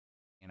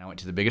I went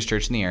to the biggest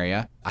church in the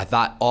area. I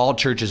thought all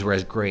churches were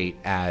as great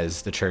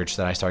as the church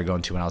that I started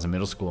going to when I was in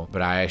middle school.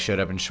 But I showed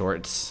up in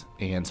shorts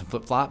and some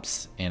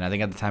flip-flops. And I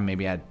think at the time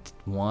maybe I had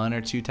 1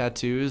 or 2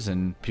 tattoos,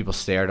 and people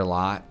stared a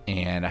lot.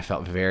 And I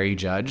felt very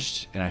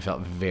judged, and I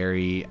felt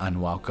very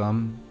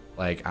unwelcome,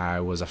 like I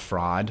was a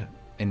fraud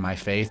in my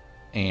faith.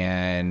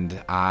 And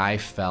I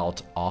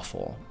felt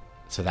awful.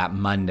 So that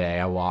Monday,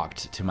 I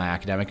walked to my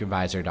academic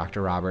advisor,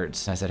 Dr.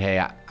 Roberts, and I said, hey,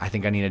 I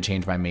think I need to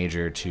change my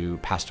major to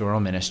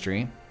pastoral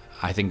ministry.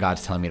 I think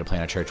God's telling me to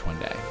plant a church one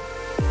day.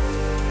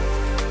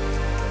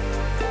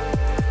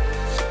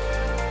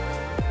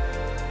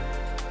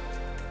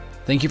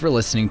 Thank you for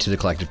listening to the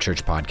Collective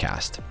Church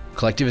podcast.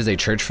 Collective is a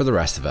church for the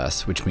rest of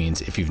us, which means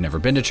if you've never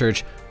been to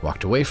church,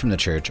 walked away from the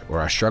church, or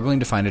are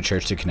struggling to find a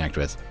church to connect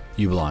with,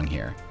 you belong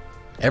here.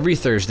 Every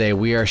Thursday,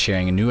 we are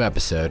sharing a new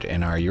episode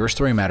in our Your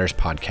Story Matters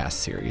podcast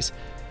series.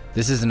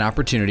 This is an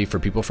opportunity for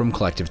people from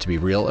Collective to be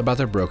real about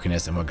their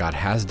brokenness and what God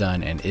has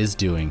done and is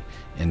doing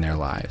in their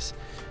lives.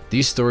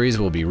 These stories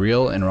will be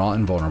real and raw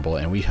and vulnerable,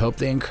 and we hope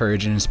they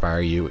encourage and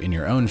inspire you in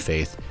your own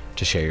faith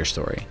to share your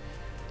story.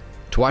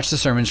 To watch the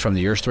sermons from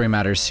the Your Story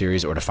Matters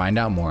series or to find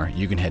out more,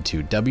 you can head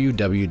to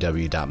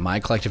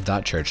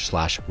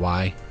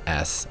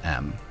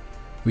www.mycollective.church/YSM.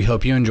 We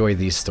hope you enjoy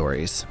these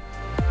stories.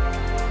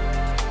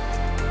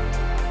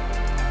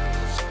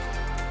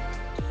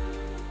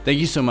 Thank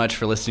you so much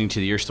for listening to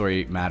the Your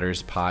Story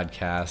Matters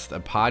podcast, a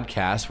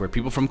podcast where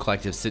people from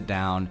Collective sit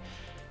down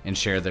and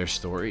share their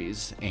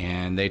stories,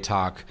 and they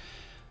talk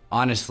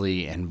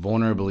honestly and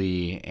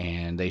vulnerably,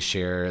 and they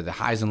share the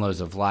highs and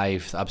lows of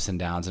life, the ups and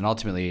downs, and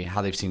ultimately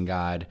how they've seen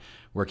God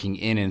working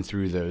in and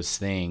through those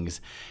things.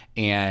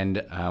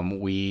 And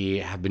we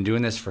have been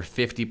doing this for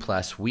 50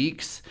 plus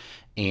weeks,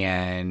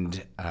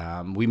 and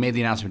we made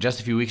the announcement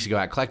just a few weeks ago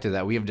at Collective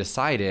that we have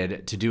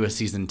decided to do a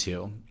season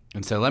 2.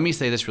 And so let me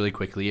say this really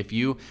quickly. If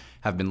you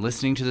have been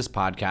listening to this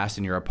podcast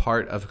and you're a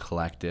part of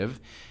Collective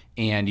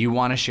and you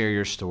want to share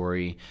your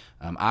story,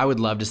 I would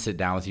love to sit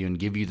down with you and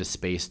give you the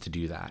space to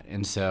do that.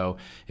 And so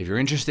if you're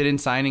interested in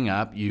signing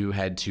up, you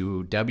head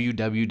to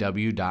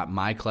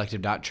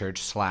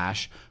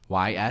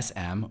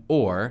www.mycollective.church/YSM,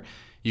 or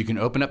you can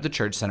open up the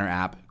Church Center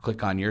app,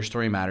 click on Your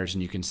Story Matters,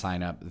 and you can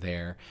sign up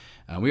there.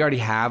 We already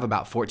have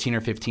about 14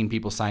 or 15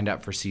 people signed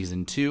up for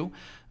season 2.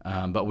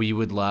 But we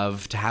would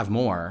love to have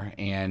more,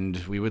 and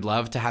we would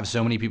love to have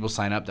so many people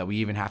sign up that we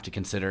even have to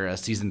consider a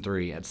season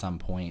 3 at some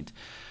point.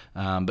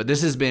 But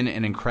this has been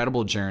an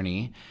incredible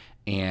journey,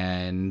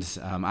 and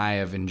I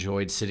have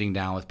enjoyed sitting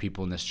down with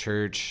people in this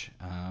church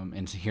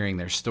and hearing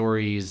their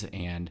stories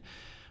and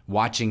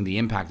watching the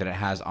impact that it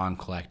has on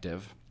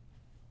Collective.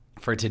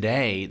 For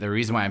today, the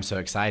reason why I'm so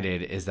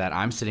excited is that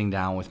I'm sitting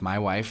down with my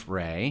wife,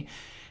 Rae,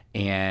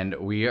 and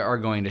we are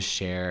going to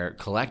share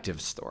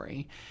Collective's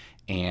story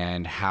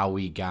and how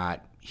we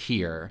got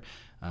here.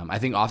 I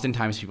think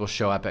oftentimes people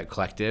show up at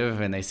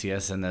Collective and they see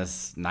us in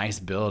this nice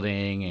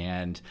building,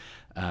 and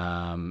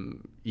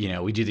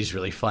we do these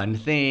really fun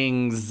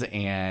things,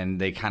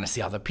 and they kind of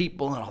see all the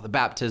people and all the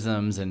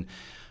baptisms, and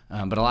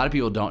but a lot of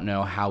people don't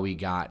know how we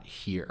got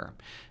here.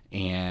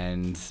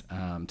 And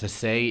to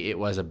say it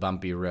was a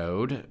bumpy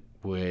road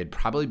would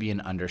probably be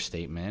an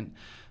understatement.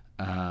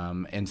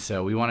 And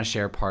so we want to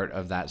share part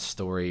of that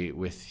story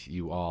with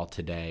you all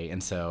today.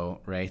 And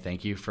so, Rae,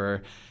 thank you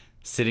for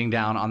sitting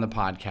down on the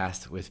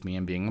podcast with me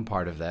and being a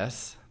part of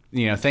this.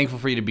 Thankful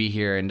for you to be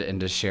here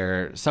and to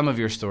share some of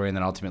your story, and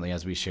then ultimately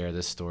as we share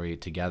this story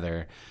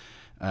together.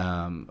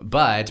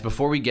 But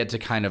before we get to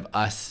kind of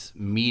us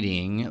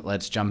meeting,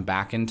 let's jump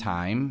back in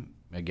time.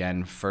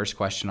 Again, first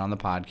question on the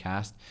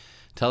podcast.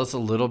 Tell us a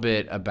little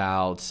bit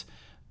about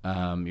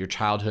your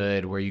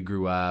childhood, where you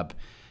grew up.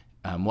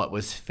 What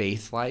was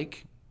faith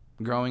like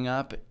growing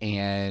up?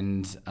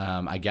 And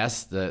I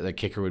guess the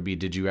kicker would be,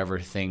 did you ever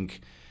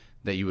think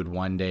that you would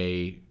one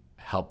day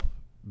help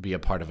be a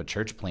part of a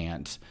church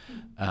plant?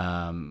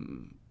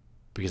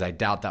 Because I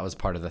doubt that was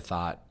part of the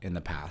thought in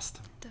the past.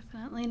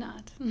 Definitely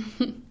not.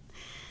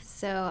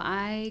 So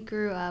I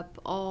grew up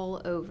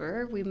all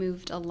over. We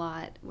moved a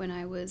lot when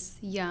I was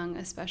young,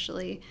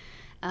 especially.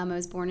 I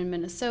was born in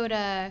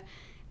Minnesota.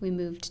 We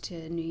moved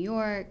to New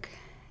York,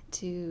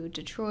 to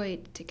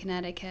Detroit, to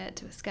Connecticut,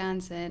 to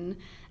Wisconsin.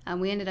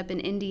 We ended up in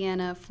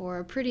Indiana for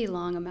a pretty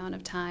long amount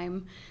of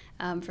time,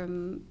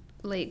 from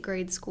late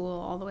grade school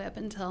all the way up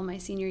until my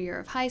senior year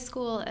of high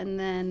school, and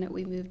then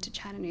we moved to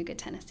Chattanooga,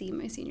 Tennessee,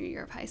 my senior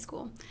year of high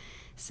school.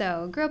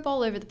 So grew up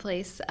all over the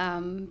place,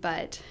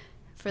 but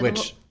for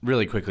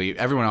really quickly,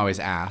 everyone always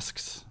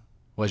asks,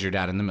 was your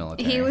dad in the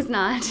military? He was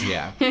not.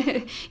 Yeah.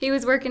 He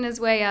was working his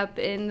way up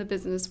in the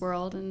business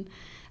world, and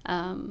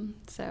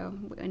so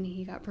when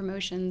he got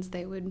promotions,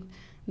 they would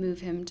move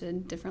him to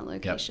different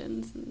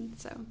locations. Yep. And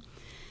so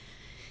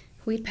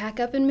we'd pack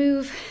up and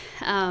move.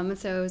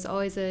 So it was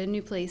always a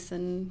new place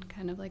and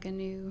kind of like a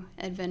new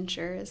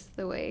adventure is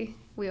the way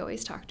we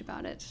always talked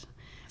about it.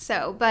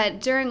 So, but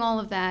during all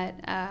of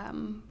that,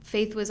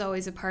 faith was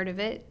always a part of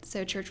it.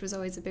 So church was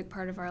always a big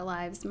part of our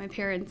lives. My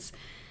parents,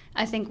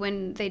 I think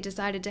when they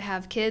decided to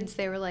have kids,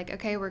 they were like,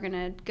 okay, we're going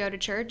to go to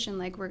church and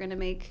we're going to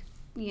make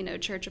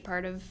church a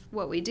part of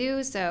what we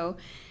do. So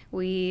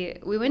we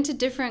went to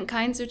different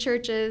kinds of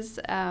churches.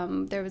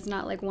 There was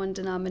not like one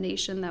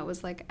denomination that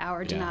was like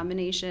our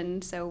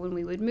denomination. So when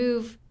we would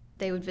move,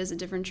 they would visit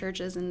different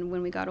churches, and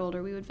when we got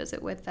older, we would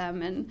visit with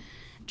them and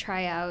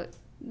try out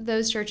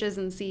those churches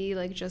and see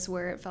like just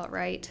where it felt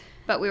right.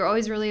 But we were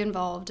always really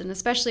involved, and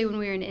especially when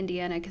we were in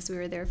Indiana, because we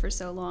were there for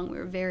so long, we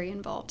were very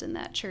involved in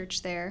that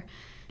church there.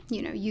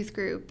 Youth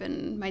group,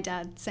 and my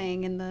dad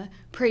sang in the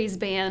praise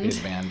band.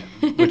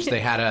 Which they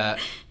had a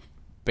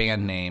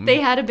band name. They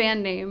had a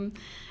band name.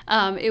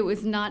 It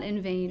was Not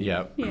in Vain.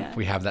 Yep. Yeah.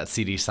 We have that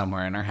CD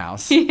somewhere in our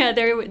house. Yeah,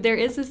 there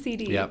is a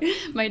CD. Yep.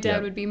 My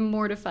dad would be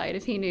mortified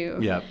if he knew.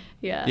 Yep.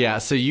 Yeah. Yeah,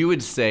 so you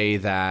would say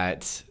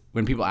that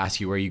when people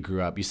ask you where you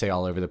grew up, you say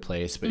all over the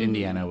place, but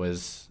Indiana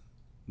was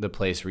the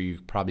place where you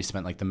probably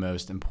spent like the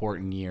most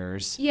important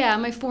years. Yeah,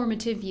 my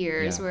formative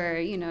years where,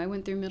 I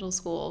went through middle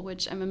school,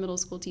 which I'm a middle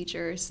school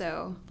teacher.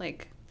 So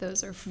like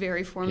those are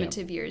very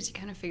formative years. You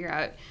kind of figure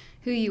out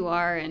who you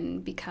are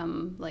and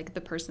become like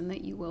the person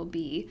that you will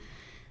be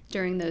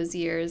during those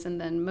years. And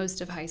then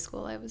most of high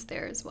school I was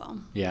there as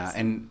well. Yeah,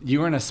 and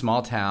you were in a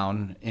small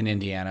town in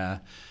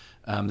Indiana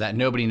that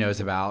nobody knows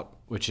about,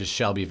 which is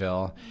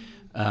Shelbyville.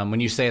 When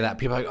you say that,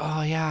 people are like,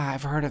 oh, yeah,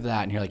 I've heard of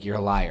that. And you're like, you're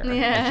a liar.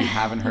 Yeah. Like, you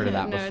haven't heard of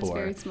that no,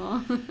 before. It's very small.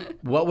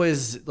 What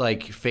was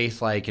like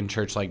faith like and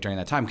church like during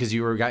that time? Because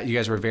you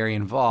guys were very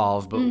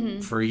involved.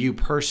 But for you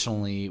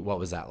personally, what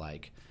was that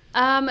like?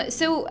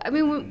 So, I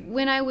mean,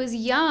 when I was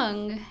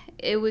young,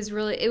 it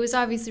was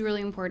obviously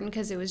really important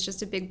because it was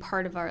just a big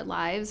part of our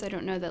lives. I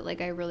don't know that like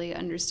I really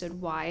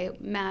understood why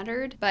it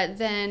mattered. But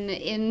then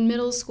in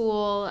middle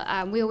school,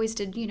 we always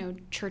did,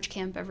 church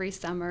camp every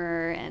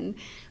summer. And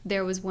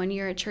there was one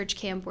year at church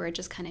camp where it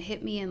just kind of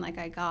hit me and like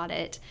I got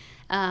it.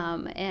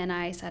 And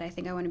I said, I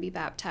think I want to be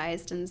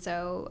baptized. And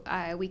so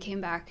we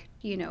came back,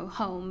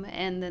 home.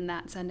 And then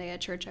that Sunday at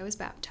church, I was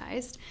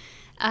baptized.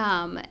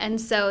 And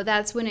so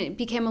that's when it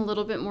became a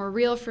little bit more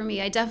real for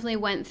me. I definitely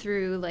went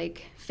through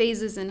like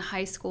phases in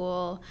high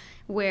school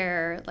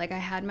where like I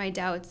had my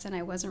doubts and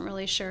I wasn't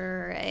really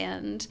sure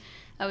and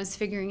I was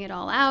figuring it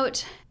all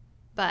out,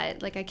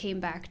 but like I came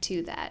back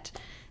to that.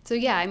 So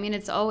yeah, I mean,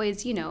 it's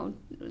always,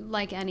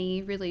 like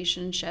any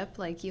relationship,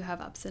 like you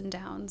have ups and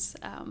downs,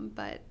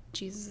 but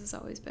Jesus has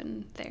always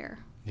been there.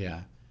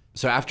 Yeah.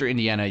 So after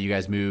Indiana, you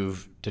guys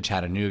moved to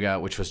Chattanooga,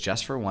 which was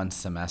just for one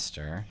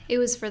semester. It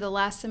was for the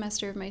last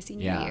semester of my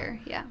senior year,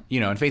 yeah.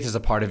 And faith is a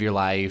part of your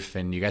life,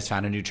 and you guys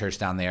found a new church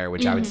down there,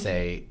 which I would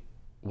say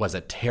was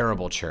a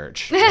terrible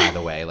church, by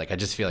the way. Like, I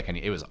just feel like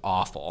it was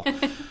awful.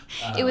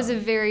 It was a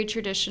very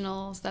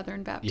traditional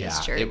Southern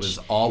Baptist church. It was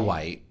all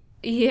white.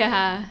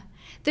 Yeah.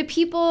 The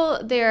people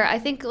there, I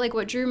think like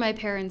what drew my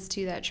parents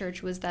to that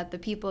church was that the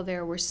people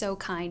there were so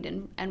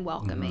kind and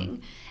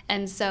welcoming.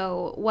 And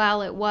so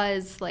while it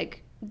was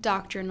like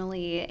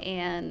doctrinally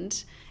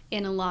and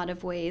in a lot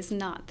of ways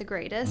not the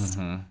greatest,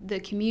 the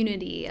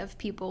community of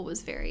people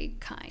was very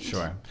kind.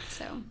 Sure.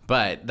 So,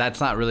 but that's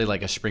not really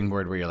like a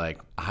springboard where you're like,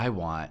 I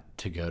want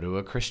to go to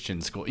a Christian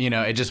school.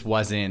 It just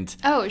wasn't.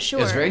 Oh, sure.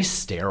 It was very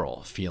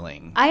sterile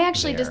feeling. I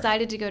actually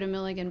decided to go to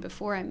Milligan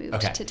before I moved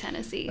to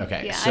Tennessee.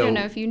 Okay. Yeah, So, I don't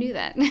know if you knew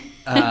that.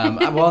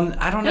 Well,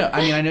 I don't know.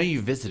 I mean, I know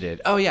you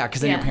visited. Oh, yeah,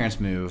 because then your parents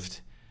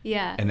moved.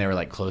 Yeah. And they were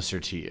like closer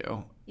to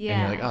you. Yeah.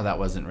 And you're like, oh, that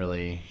wasn't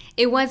really.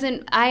 It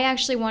wasn't. I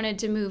actually wanted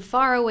to move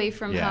far away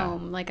from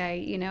home. Like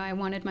I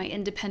wanted my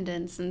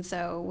independence. And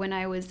so when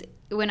I was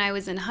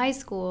in high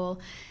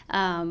school,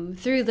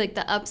 through like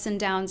the ups and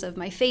downs of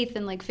my faith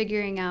and like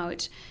figuring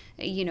out,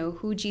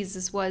 who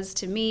Jesus was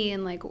to me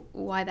and like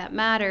why that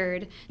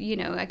mattered,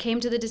 I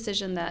came to the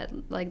decision that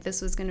like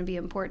this was going to be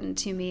important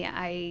to me.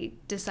 I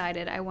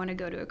decided I want to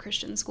go to a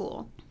Christian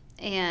school.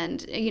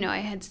 And, I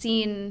had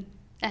seen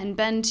and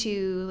been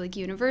to like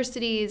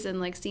universities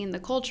and like seen the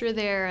culture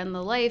there and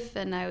the life,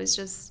 and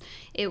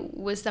it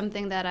was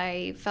something that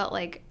I felt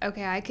like,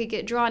 okay, I could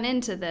get drawn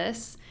into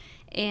this,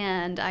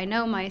 and I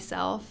know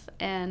myself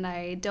and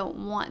I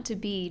don't want to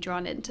be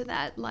drawn into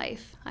that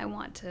life. I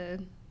want to,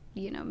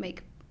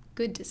 make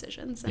good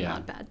decisions and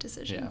not bad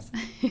decisions.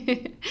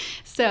 Yeah.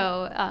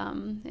 So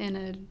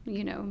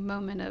in a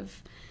moment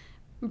of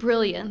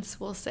brilliance,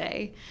 we'll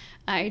say,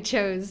 I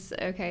chose,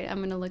 I'm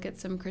going to look at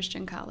some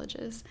Christian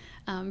colleges.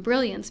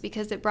 Brilliance,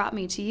 because it brought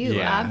me to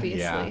you,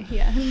 obviously.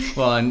 Yeah.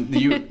 Well, and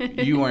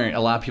you weren't, a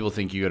lot of people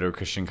think you go to a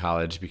Christian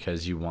college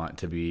because you want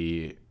to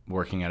be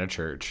working at a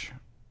church,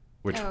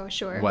 which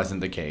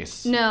wasn't the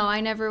case. No, I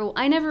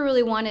never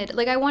really wanted,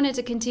 like I wanted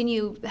to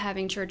continue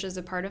having church as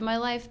a part of my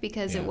life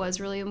because it was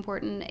really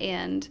important,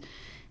 and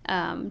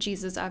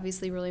Jesus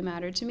obviously really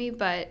mattered to me,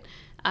 but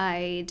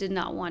I did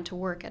not want to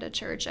work at a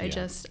church.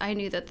 I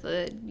knew that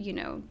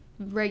the,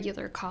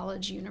 regular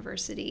college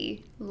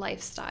university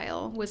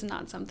lifestyle was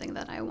not something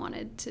that I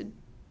wanted to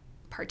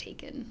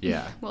partake in.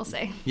 Yeah. We'll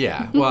say.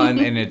 Yeah. Well,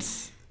 and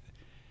it's,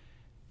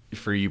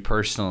 for you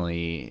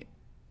personally,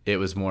 it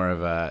was more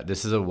of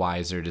this is a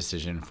wiser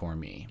decision for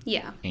me.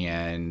 Yeah.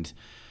 And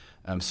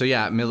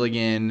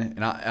Milligan,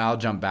 and I'll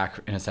jump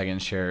back in a second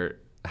and share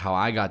how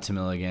I got to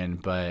Milligan,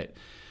 but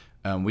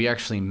We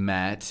actually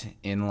met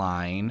in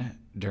line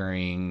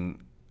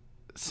during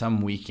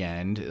some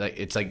weekend. Like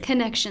it's like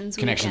Connections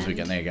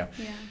weekend. There you go.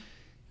 Yeah.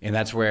 And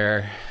that's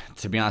where,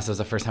 to be honest, that was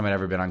the first time I'd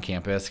ever been on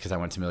campus because I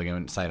went to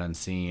Milligan sight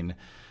unseen.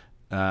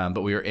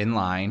 But we were in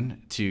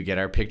line to get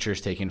our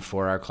pictures taken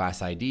for our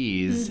class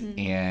IDs,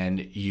 and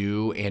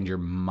you and your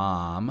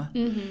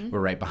mom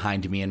were right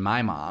behind me and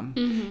my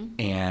mom.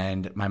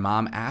 And my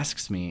mom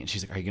asks me,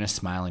 she's like, "Are you going to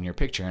smile in your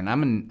picture?" And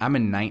I'm a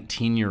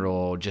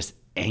 19-year-old, just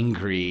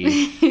angry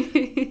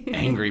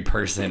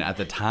person at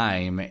the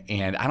time,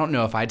 and I don't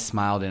know if I'd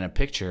smiled in a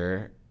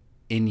picture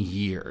in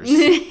years.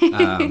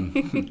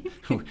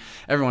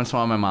 Every once in a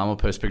while, my mom will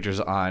post pictures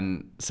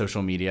on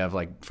social media of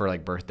for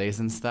birthdays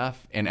and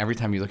stuff, and every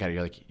time you look at it,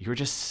 you're like, you were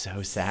just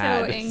so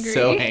sad,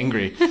 so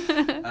angry.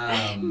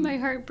 My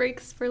heart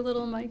breaks for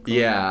little Michael.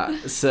 Yeah.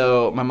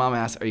 So my mom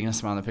asked, "Are you gonna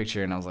smile in the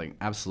picture?" And I was like,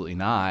 "Absolutely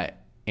not."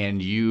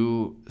 And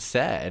you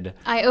said,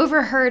 I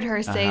overheard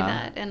her say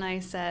that, and I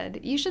said,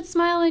 "You should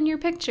smile in your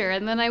picture."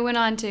 And then I went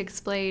on to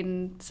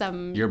explain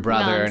your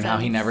brother nonsense. And how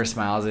he never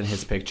smiles in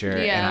his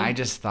picture. Yeah. And I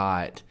just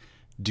thought,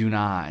 do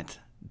not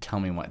tell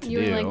me what to do.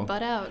 You were like,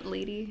 butt out,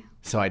 lady.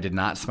 So I did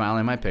not smile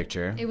in my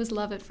picture. It was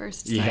love at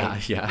first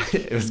sight. Yeah.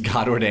 It was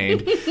God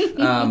ordained.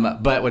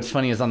 But what's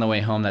funny is on the way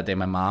home that day,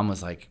 my mom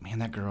was like, "Man,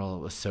 that girl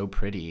was so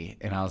pretty."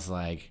 And I was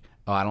like,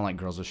 "Oh, I don't like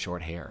girls with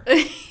short hair."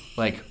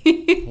 Like,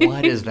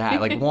 what is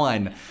that? Like,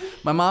 one,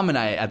 my mom and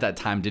I at that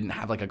time didn't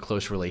have a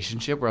close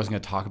relationship where I was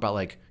going to talk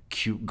about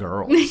cute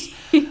girls.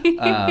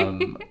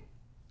 But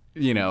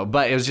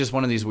it was just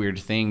one of these weird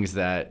things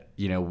that,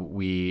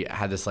 we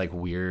had this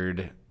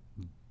weird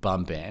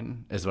bump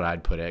in, is what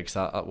I'd put it.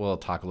 Because we'll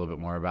talk a little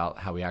bit more about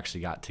how we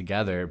actually got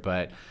together.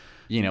 But,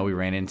 we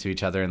ran into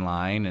each other in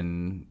line,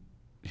 and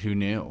who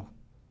knew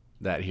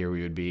that here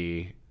we would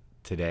be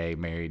today,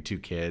 married, 2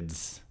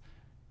 kids,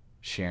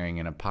 sharing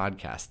in a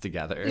podcast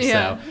together.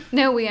 Yeah. So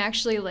no, we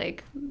actually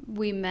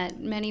we met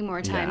many more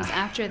times Yeah.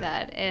 after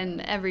that, and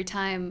every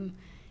time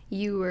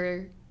you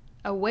were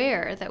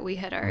aware that we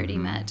had already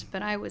met,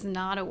 but I was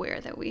not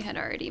aware that we had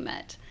already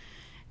met.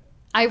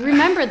 I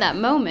remember that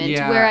moment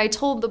where I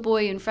told the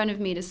boy in front of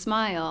me to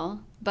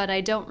smile, but I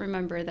don't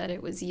remember that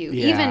it was you.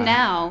 Yeah. Even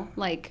now,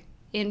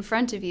 in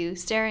front of you,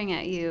 staring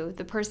at you,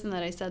 the person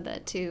that I said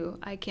that to,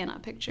 I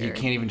cannot picture. You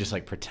can't even just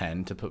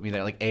pretend to put me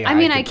there. I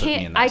mean, I could put me in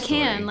can't. that I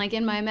story. can,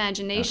 in my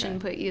imagination, Okay.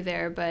 put you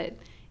there, but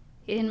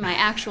in my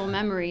actual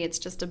memory, it's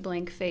just a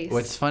blank face.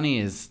 What's funny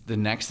is the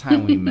next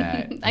time we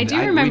met, I do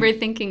remember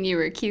thinking you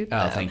were cute,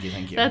 though. Oh, thank you.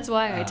 That's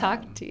why I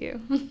talked to you.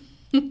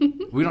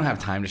 We don't have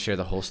time to share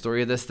the whole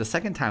story of this. The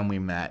second time we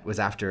met was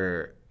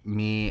after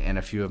me and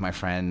a few of my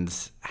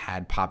friends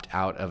had popped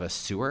out of a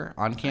sewer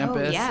on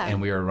campus,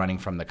 and we were running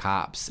from the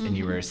cops, and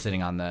you were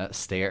sitting on the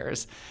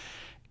stairs.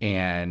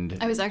 And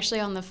I was actually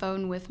on the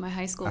phone with my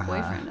high school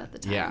boyfriend at the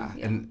time. Yeah.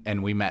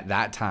 And we met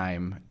that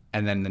time.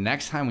 And then the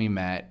next time we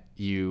met,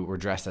 you were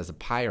dressed as a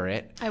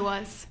pirate. I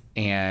was.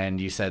 And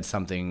you said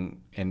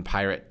something in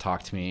pirate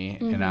talk to me,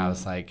 and I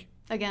was like...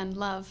 Again,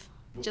 love.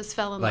 Just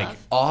fell in love.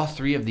 All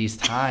 3 of these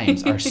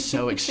times are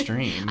so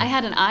extreme. I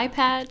had an eye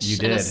patch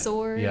and a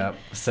sword. Yep.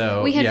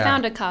 So we had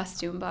found a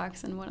costume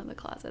box in one of the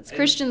closets.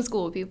 Christian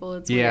school people,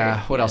 it's weird.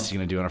 What else are you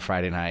going to do on a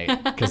Friday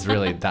night? Because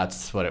really,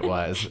 that's what it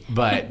was.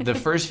 But the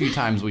first few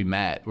times we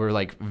met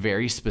were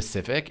very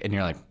specific, and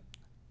you're like,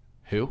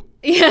 who?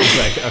 Yeah.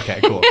 It's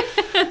okay, cool.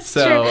 That's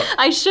true.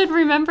 I should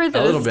remember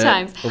those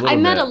times. I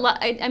met a lot.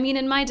 I mean,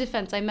 in my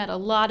defense, I met a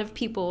lot of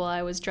people while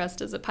I was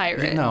dressed as a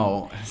pirate.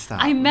 No,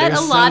 stop. I met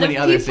There's a lot of people. so many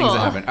other things that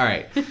happened. All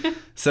right.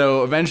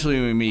 So eventually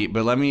we meet,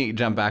 but let me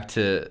jump back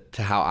to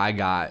how I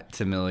got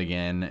to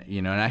Milligan,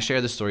 and I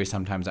share the story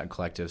sometimes at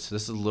Collective. So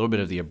this is a little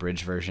bit of the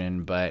abridged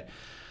version, but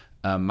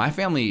my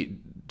family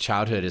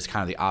childhood is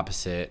kind of the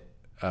opposite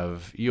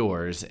of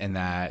yours in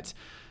that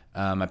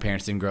my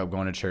parents didn't grow up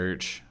going to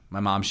church. My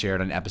mom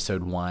shared on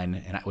episode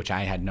 1, which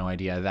I had no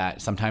idea,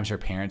 that sometimes her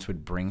parents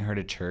would bring her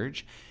to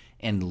church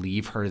and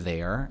leave her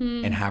there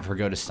and have her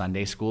go to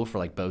Sunday school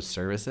for both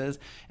services,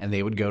 and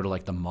they would go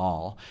to the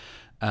mall.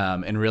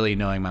 And really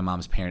knowing my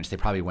mom's parents, they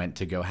probably went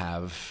to go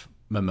have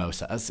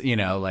mimosas,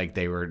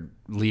 they were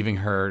leaving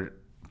her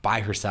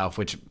by herself,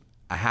 which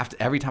I have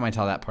to, every time I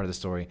tell that part of the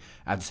story,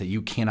 I have to say,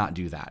 you cannot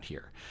do that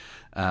here.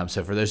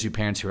 So for those of you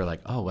parents who are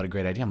like, "Oh, what a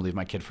great idea! I'm gonna leave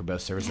my kid for both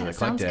services at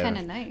Collective, sounds kind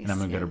of nice, and I'm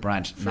gonna go to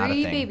brunch." Free not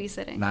a thing.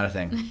 babysitting. Not a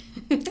thing.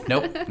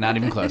 Nope, not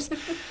even close.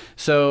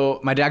 So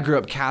my dad grew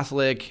up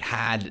Catholic,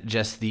 had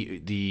just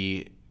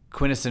the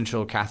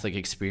quintessential Catholic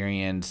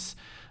experience.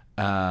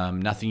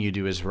 Nothing you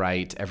do is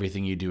right.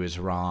 Everything you do is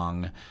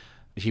wrong.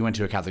 He went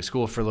to a Catholic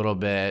school for a little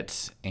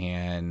bit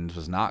and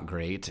was not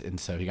great, and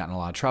so he got in a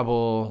lot of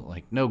trouble.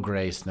 No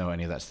grace, no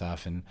any of that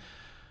stuff, and.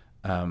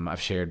 I've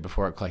shared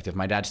before at Collective,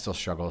 my dad still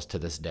struggles to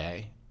this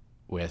day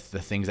with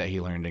the things that he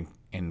learned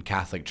in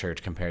Catholic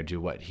church compared to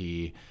what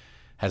he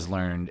has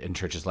learned in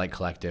churches like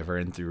Collective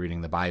or through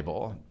reading the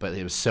Bible. But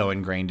it was so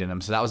ingrained in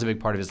him. So that was a big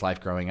part of his life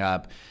growing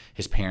up.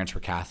 His parents were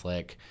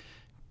Catholic,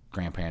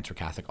 grandparents were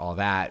Catholic, all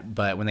that.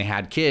 But when they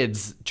had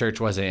kids, church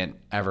wasn't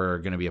ever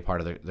going to be a part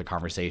of the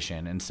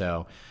conversation. And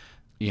so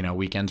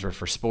Weekends were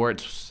for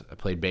sports. I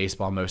played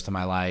baseball most of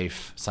my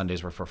life.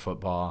 Sundays were for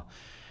football.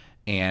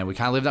 And we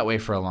kind of lived that way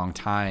for a long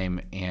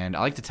time. And I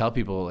like to tell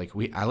people, like,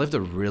 I lived a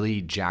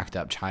really jacked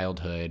up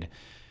childhood,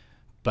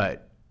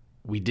 but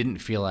we didn't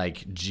feel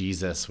like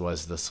Jesus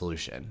was the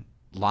solution.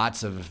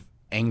 Lots of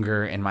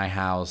anger in my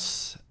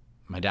house.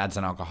 My dad's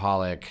an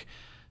alcoholic.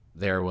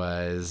 There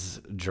was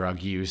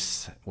drug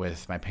use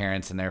with my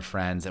parents and their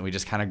friends. And we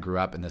just kind of grew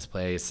up in this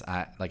place.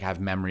 I have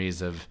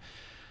memories of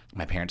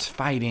my parents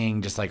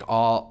fighting, just like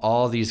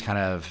all these kind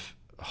of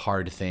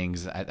hard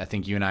things. I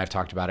think you and I have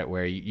talked about it,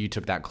 where you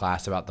took that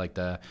class about like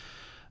the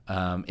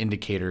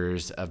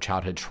indicators of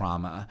childhood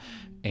trauma,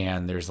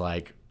 and there's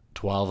like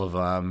 12 of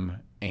them,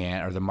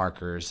 or the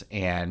markers,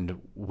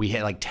 and we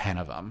hit like 10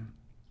 of them,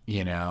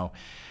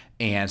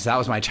 And so that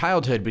was my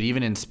childhood. But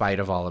even in spite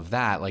of all of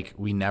that, like,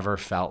 we never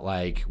felt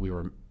like we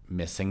were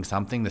missing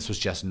something. This was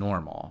just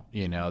normal.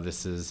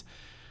 This is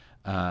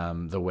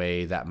the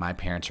way that my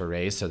parents were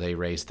raised. So they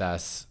raised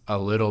us a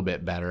little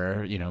bit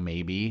better,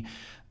 maybe.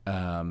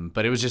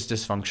 But it was just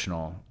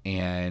dysfunctional.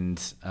 And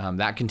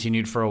that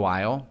continued for a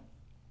while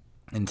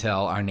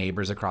until our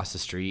neighbors across the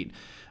street,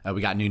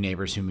 we got new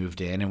neighbors who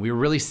moved in. And we were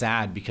really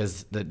sad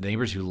because the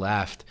neighbors who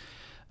left,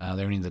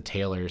 they were named the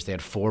Taylors. They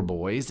had 4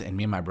 boys, and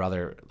me and my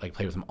brother like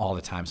played with them all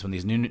the time. So when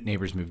these new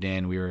neighbors moved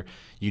in, we were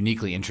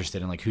uniquely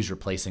interested in like who's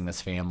replacing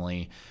this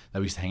family that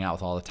we used to hang out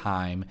with all the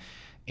time.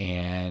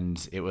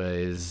 And it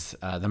was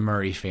the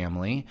Murray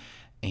family,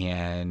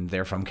 and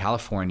they're from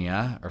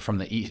California, or from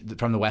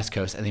the West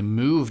Coast, and they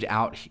moved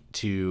out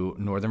to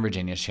Northern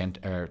Virginia,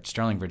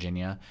 Sterling,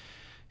 Virginia,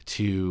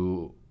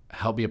 to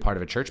help be a part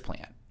of a church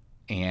plant.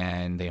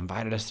 And they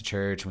invited us to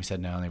church, and we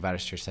said no. And they invited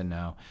us to church, said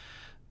no,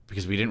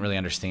 because we didn't really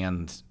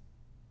understand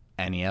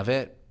any of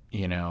it.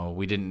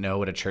 We didn't know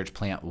what a church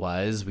plant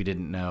was. We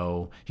didn't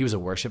know. He was a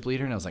worship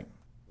leader, and I was like,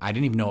 I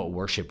didn't even know what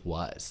worship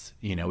was.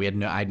 I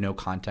had no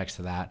context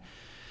to that.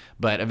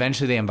 But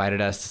eventually they invited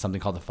us to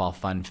something called the Fall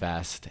Fun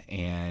Fest.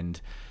 And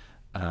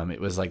it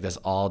was like this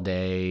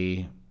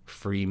all-day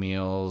free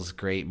meals,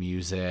 great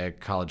music,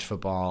 college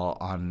football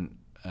on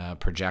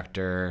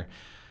projector,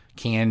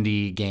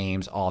 candy,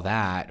 games, all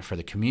that for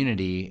the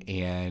community.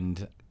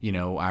 And,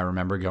 I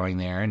remember going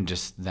there and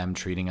just them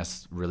treating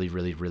us really,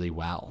 really, really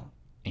well.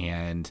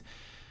 And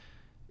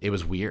it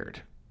was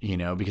weird,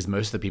 because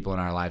most of the people in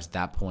our lives at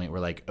that point were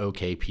like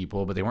okay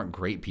people, but they weren't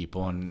great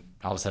people. And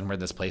all of a sudden we're at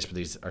this place where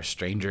these are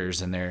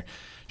strangers, and they're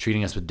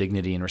treating us with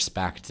dignity and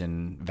respect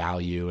and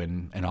value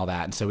and all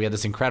that. And so we had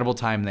this incredible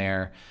time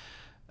there.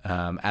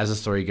 As the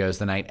story goes,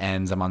 the night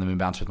ends. I'm on the moon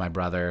bounce with my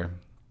brother.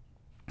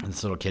 And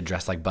this little kid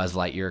dressed like Buzz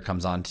Lightyear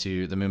comes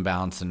onto the moon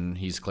bounce, and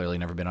he's clearly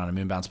never been on a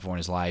moon bounce before in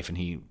his life, and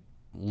he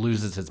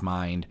loses his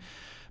mind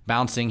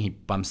bouncing. He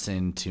bumps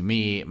into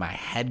me. My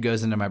head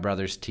goes into my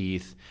brother's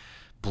teeth.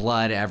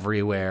 Blood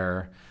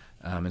everywhere.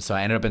 And so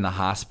I ended up in the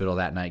hospital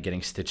that night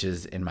getting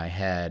stitches in my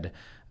head.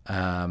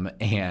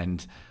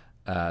 And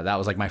that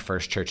was like my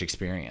first church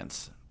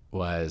experience,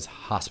 was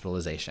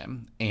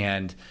hospitalization.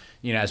 And,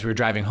 as we were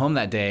driving home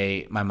that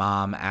day, my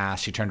mom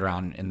asked, she turned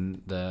around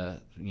in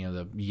the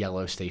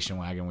yellow station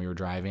wagon we were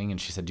driving, and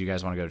she said, do you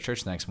guys want to go to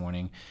church the next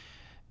morning?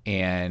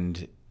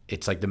 And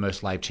it's like the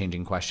most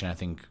life-changing question I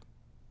think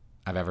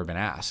I've ever been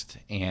asked.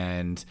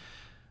 And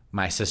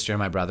my sister and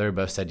my brother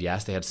both said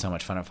yes. They had so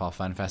much fun at Fall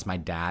Fun Fest. My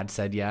dad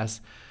said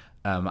yes.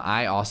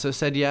 I also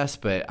said yes,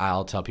 but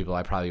I'll tell people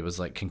I probably was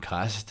like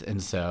concussed.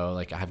 And so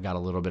like I've got a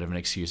little bit of an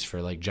excuse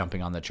for like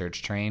jumping on the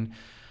church train.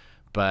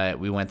 But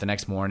we went the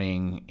next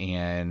morning,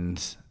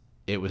 and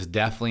it was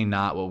definitely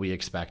not what we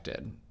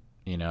expected.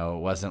 It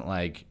wasn't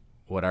like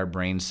what our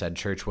brains said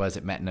church was.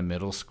 It met in a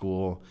middle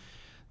school.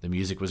 The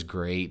music was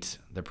great.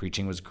 The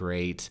preaching was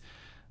great.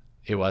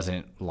 It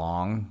wasn't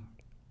long.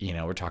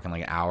 We're talking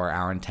like an hour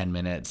and 10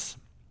 minutes.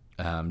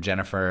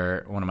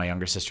 Jennifer, one of my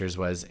younger sisters,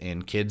 was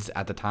in kids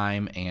at the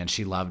time, and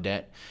she loved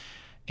it.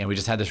 And we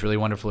just had this really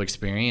wonderful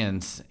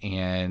experience,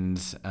 and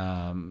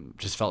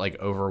just felt like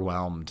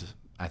overwhelmed,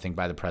 I think,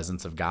 by the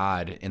presence of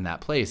God in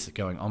that place,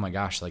 going, oh my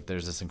gosh, like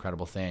there's this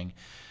incredible thing.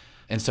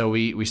 And so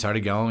we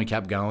started going, we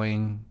kept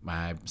going.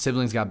 My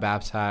siblings got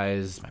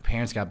baptized, my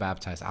parents got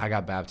baptized, I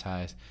got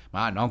baptized,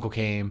 my aunt and uncle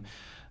came,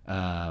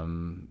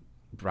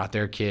 brought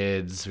their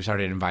kids. We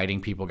started inviting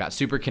people, got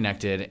super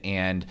connected,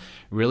 and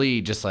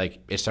really just like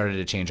it started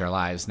to change our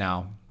lives.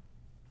 Now,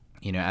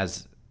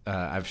 as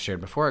I've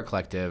shared before at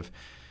Collective,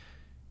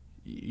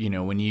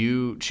 when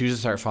you choose to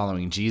start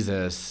following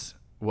Jesus,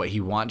 what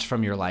he wants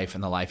from your life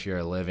and the life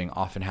you're living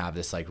often have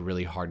this like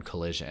really hard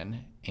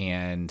collision.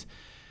 And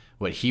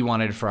what he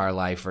wanted for our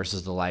life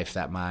versus the life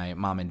that my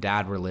mom and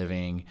dad were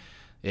living,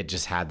 it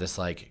just had this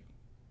like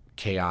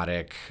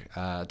chaotic,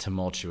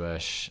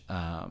 tumultuous,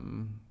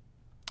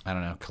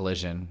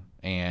 collision.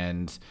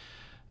 And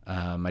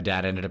my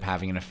dad ended up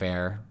having an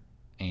affair,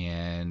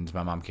 and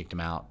my mom kicked him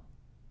out.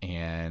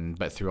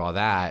 But through all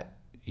that,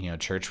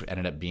 church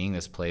ended up being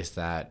this place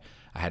that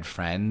I had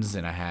friends,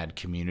 and I had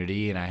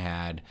community, and I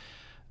had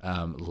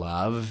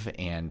love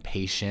and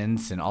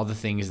patience, and all the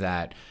things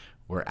that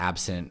were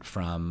absent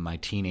from my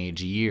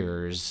teenage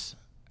years,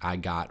 I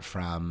got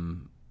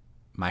from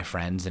my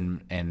friends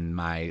and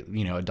my,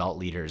 adult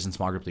leaders and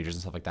small group leaders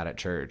and stuff like that at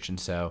church. And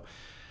so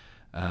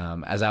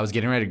as I was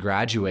getting ready to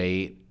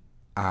graduate,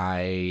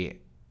 I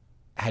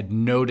had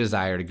no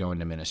desire to go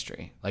into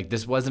ministry. Like,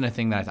 this wasn't a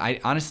thing that I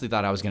honestly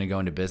thought I was going to go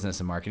into business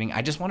and marketing.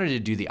 I just wanted to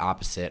do the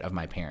opposite of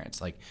my parents.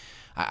 Like,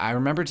 I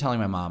remember telling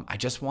my mom, I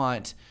just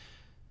want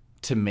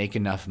to make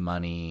enough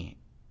money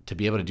to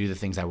be able to do the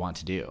things I want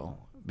to do,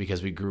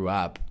 because we grew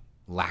up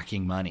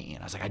lacking money.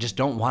 And I was like, I just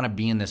don't want to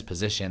be in this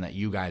position that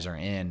you guys are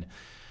in.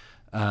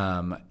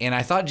 And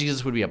I thought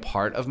Jesus would be a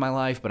part of my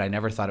life, but I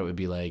never thought it would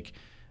be like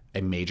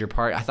a major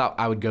part. I thought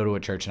I would go to a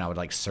church and I would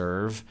like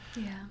serve.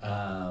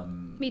 Yeah.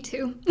 Me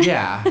too.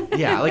 Yeah.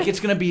 Like, it's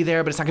going to be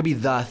there, but it's not going to be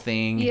the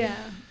thing. Yeah.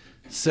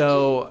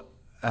 So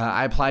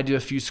I applied to a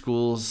few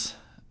schools.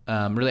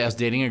 Really, I was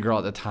dating a girl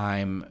at the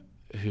time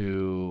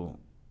who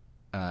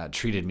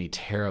treated me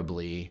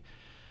terribly.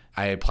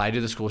 I applied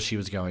to the school she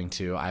was going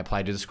to. I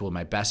applied to the school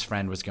my best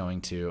friend was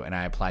going to, and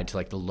I applied to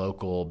like the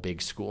local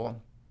big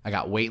school. I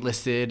got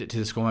waitlisted to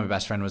the school my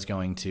best friend was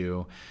going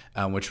to,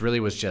 which really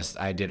was just,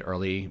 I did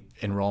early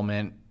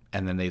enrollment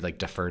and then they like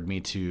deferred me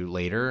to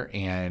later.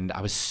 And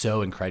I was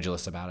so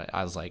incredulous about it.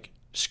 I was like,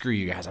 screw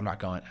you guys, I'm not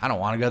going. I don't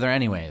want to go there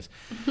anyways.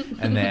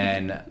 And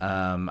then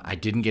I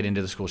didn't get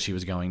into the school she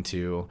was going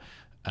to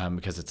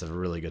because it's a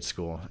really good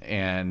school.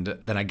 And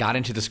then I got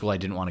into the school I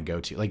didn't want to go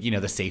to, like,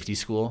 the safety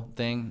school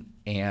thing.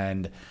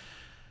 And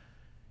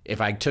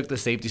if I took the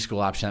safety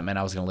school option, that meant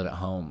I was going to live at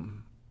home.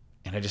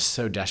 And I just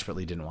so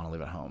desperately didn't want to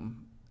live at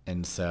home.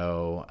 And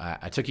so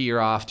I took a year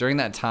off during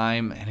that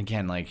time. And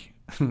again, like,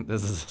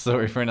 this is a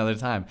story for another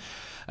time.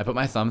 I put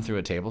my thumb through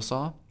a table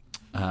saw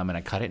and I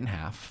cut it in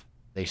half.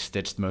 They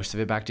stitched most of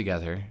it back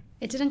together.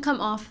 It didn't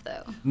come off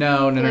though.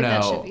 No.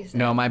 That should be said.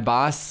 No, my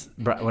boss,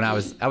 when I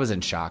was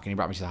in shock, and he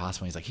brought me to the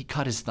hospital. He's like, he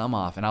cut his thumb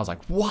off. And I was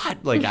like,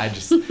 what? Like, I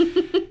just,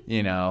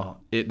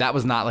 that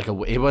was not like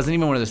it wasn't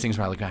even one of those things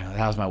where I look back,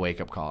 that was my wake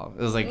up call.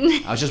 It was like,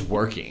 I was just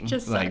working,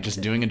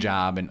 just doing a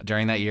job. And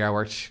during that year I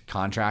worked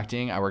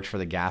contracting. I worked for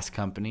the gas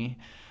company,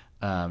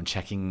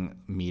 checking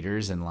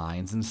meters and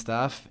lines and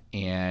stuff,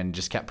 and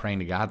just kept praying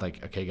to God,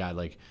 like, okay, God,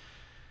 like,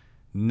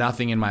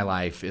 nothing in my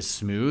life is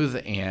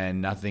smooth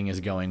and nothing is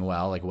going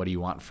well. Like, what do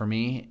you want from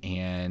me?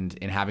 And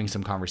in having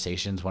some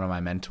conversations, one of my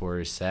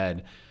mentors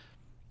said,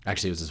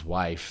 actually it was his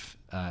wife,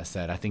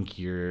 said, I think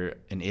you're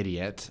an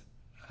idiot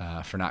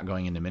for not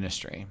going into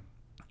ministry.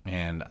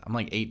 And I'm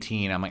like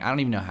 18. I'm like, I don't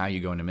even know how you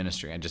go into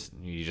ministry.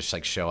 You just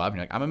like show up and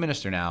you're like, I'm a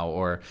minister now.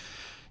 Or,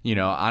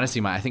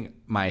 honestly, I think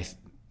my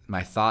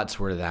thoughts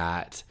were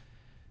that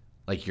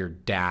like your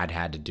dad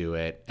had to do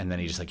it and then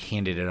he just like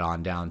handed it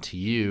on down to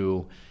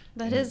you.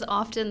 That is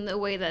often the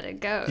way that it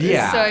goes.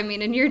 Yeah. So, I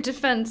mean, in your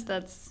defense,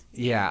 that's...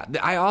 Yeah.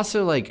 I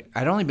also, like,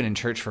 I'd only been in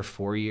church for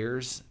 4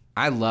 years.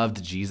 I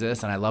loved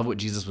Jesus, and I love what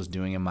Jesus was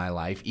doing in my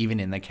life, even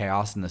in the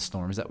chaos and the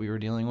storms that we were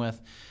dealing with.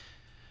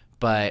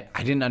 But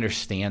I didn't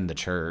understand the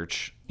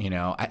church,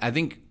 I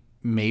think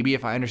maybe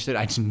if I understood,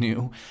 I just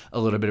knew a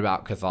little bit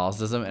about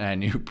Catholicism, and I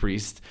knew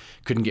priests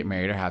couldn't get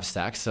married or have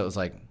sex. So it was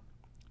like,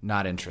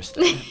 not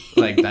interested.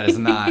 Like, that is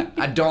not...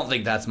 I don't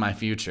think that's my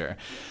future.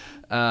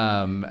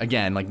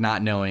 Again, like,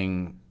 not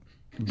knowing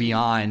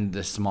beyond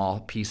the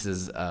small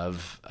pieces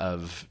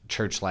of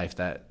church life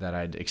that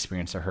I'd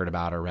experienced or heard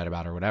about or read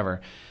about or whatever.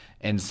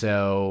 And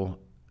so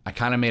I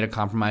kind of made a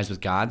compromise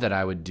with God that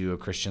I would do a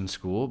Christian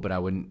school, but I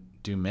wouldn't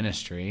do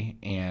ministry.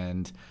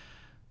 And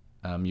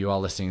you all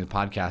listening to the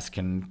podcast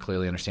can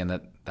clearly understand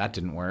that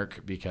didn't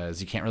work because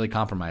you can't really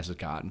compromise with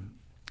God.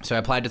 So I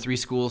applied to 3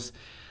 schools,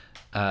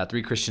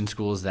 3 Christian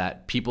schools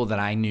that people that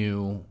I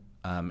knew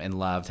and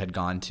loved had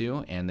gone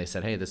to, and they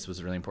said, hey, this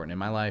was really important in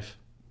my life.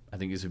 I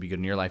think this would be good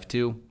in your life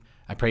too.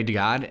 I prayed to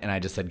God and I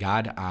just said,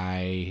 God,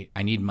 I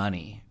need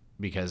money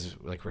because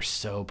like we're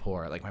so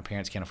poor. Like my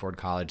parents can't afford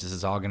college. This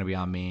is all going to be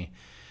on me.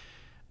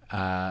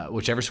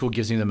 Whichever school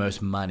gives me the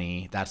most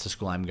money, that's the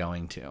school I'm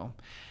going to.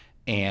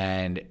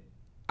 And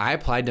I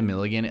applied to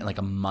Milligan, and like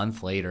a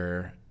month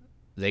later,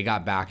 they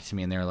got back to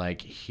me and they're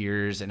like,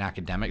 here's an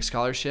academic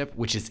scholarship,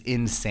 which is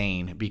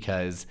insane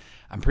because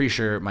I'm pretty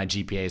sure my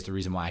GPA is the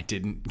reason why I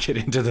didn't get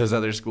into those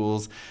other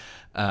schools.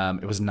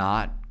 It was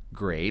not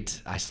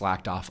great. I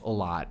slacked off a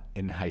lot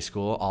in high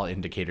school, all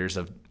indicators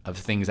of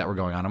things that were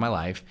going on in my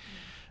life.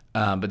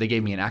 But they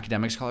gave me an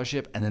academic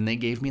scholarship, and then they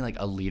gave me like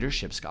a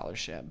leadership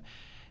scholarship.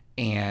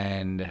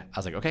 And I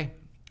was like, okay,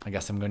 I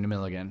guess I'm going to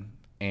Milligan.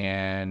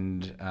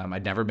 And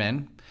I'd never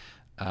been.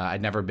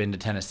 I'd never been to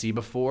Tennessee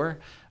before.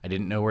 I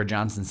didn't know where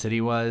Johnson City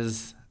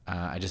was.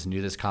 I just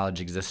knew this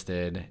college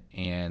existed,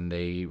 and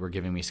they were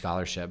giving me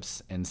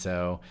scholarships. And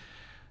so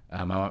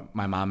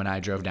my mom and I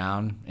drove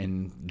down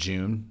in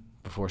June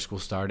before school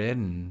started,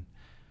 and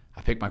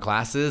I picked my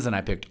classes, and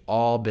I picked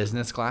all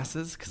business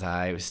classes because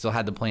I still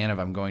had the plan of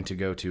I'm going to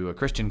go to a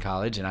Christian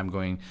college, and I'm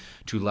going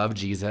to love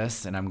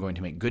Jesus, and I'm going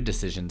to make good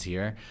decisions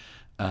here.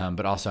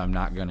 But also I'm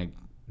not going to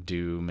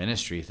do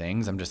ministry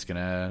things. I'm just going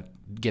to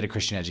get a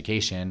Christian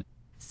education.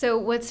 So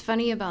what's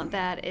funny about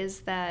that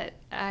is that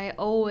I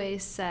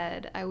always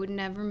said I would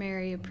never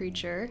marry a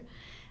preacher.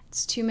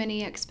 it's too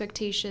many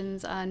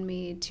expectations on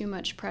me, too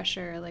much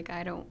pressure. Like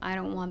I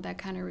don't want that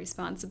kind of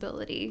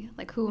responsibility.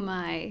 Like who am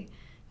I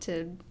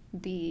to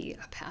be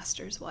a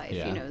pastor's wife?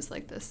 Yeah. It's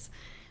like this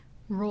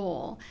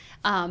role.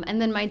 And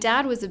then my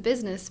dad was a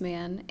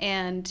businessman,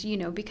 and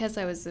because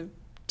I was a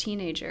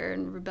teenager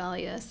and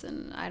rebellious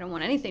and I don't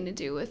want anything to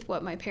do with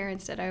what my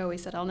parents did, I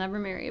always said I'll never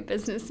marry a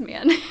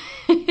businessman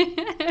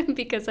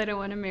because I don't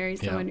want to marry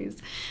someone who's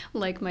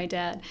like my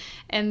dad.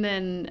 And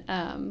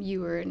then you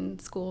were in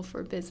school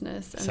for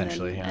business and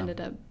then ended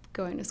up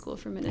going to school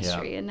for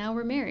ministry, and now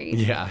we're married.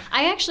 Yeah.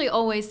 I actually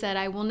always said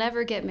I will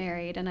never get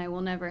married and I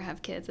will never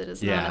have kids. It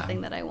is not a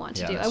thing that I want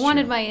to do. I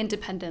wanted my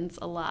independence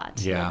a lot.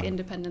 Yeah. Like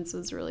independence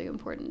was really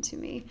important to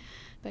me.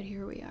 But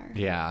here we are.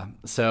 Yeah.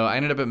 So I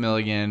ended up at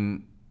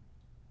Milligan,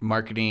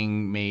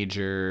 marketing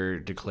major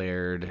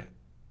declared.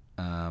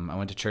 I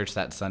went to church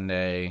that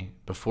Sunday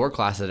before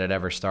classes had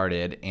ever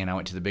started, and I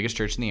went to the biggest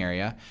church in the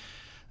area,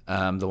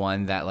 the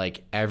one that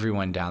like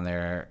everyone down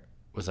there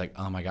was like,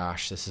 oh my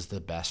gosh, this is the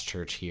best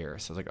church here.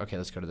 So I was like, okay,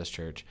 let's go to this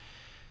church.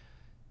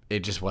 It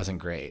just wasn't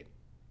great,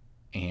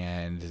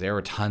 and there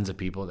were tons of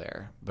people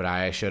there, but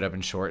I showed up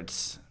in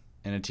shorts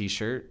and a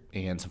t-shirt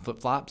and some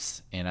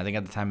flip-flops, and I think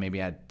at the time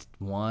maybe I had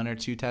 1 or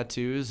 2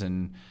 tattoos,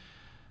 and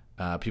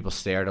people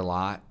stared a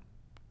lot.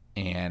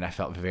 And I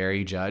felt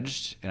very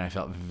judged, and I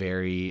felt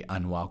very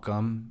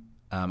unwelcome.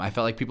 I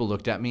felt like people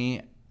looked at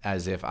me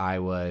as if I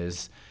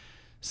was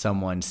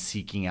someone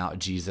seeking out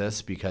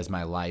Jesus because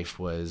my life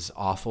was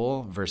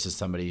awful versus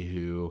somebody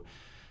who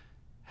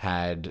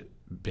had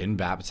been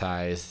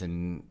baptized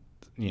and,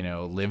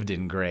 lived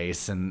in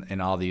grace and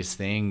all these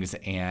things.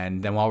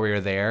 And then while we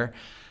were there,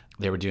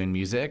 they were doing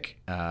music.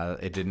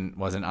 It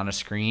wasn't on a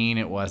screen.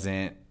 It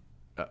wasn't.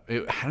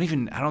 I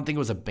don't think it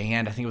was a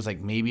band. I think it was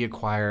like maybe a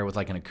choir with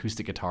like an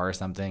acoustic guitar or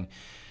something.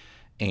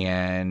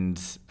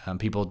 And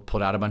people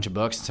pulled out a bunch of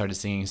books and started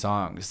singing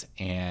songs.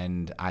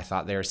 And I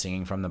thought they were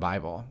singing from the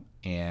Bible.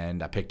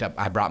 And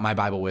I brought my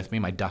Bible with me,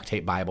 my duct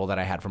tape Bible that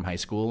I had from high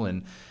school.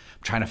 And I'm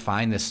trying to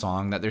find this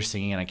song that they're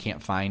singing, and I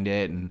can't find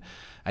it. And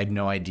I had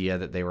no idea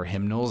that they were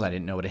hymnals. I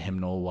didn't know what a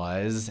hymnal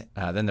was.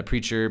 Then the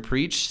preacher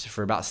preached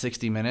for about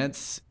 60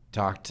 minutes,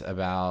 talked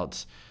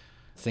about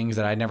things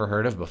that I'd never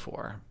heard of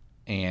before.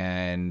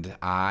 And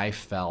I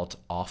felt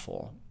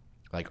awful.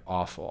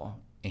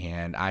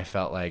 And I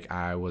felt like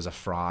I was a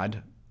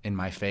fraud in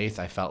my faith.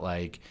 I felt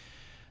like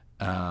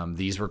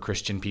these were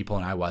Christian people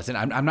and I wasn't.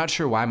 I'm not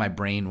sure why my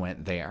brain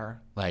went there,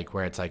 like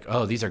where it's like,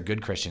 oh, these are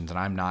good Christians and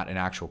I'm not an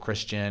actual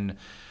Christian,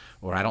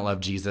 or I don't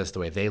love Jesus the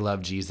way they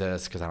love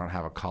Jesus because I don't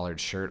have a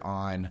collared shirt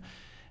on.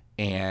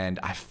 And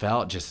I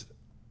felt just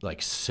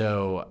like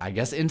so, I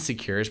guess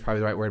insecure is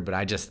probably the right word, but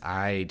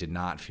I did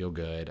not feel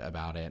good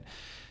about it.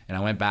 And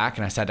I went back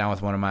and I sat down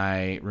with one of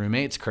my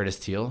roommates, Curtis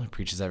Teal, who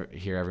preaches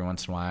here every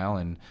once in a while.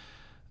 And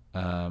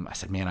I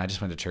said, man, I just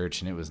went to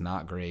church and it was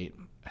not great.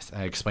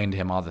 I explained to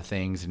him all the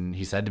things. And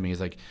he said to me,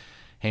 he's like,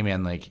 hey,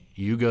 man, like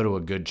you go to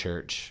a good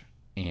church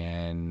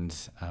and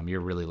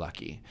you're really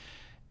lucky.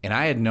 And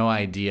I had no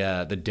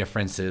idea the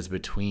differences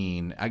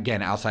between,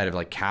 again, outside of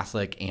like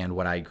Catholic and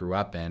what I grew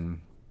up in.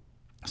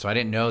 So I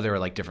didn't know there were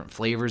like different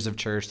flavors of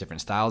church,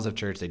 different styles of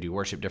church. They do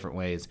worship different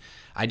ways.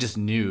 I just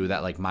knew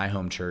that like my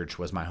home church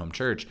was my home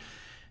church.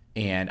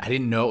 And I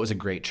didn't know it was a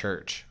great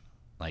church.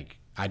 Like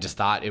I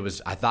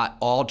thought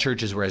all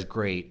churches were as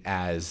great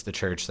as the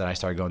church that I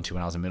started going to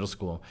when I was in middle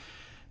school.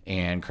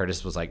 And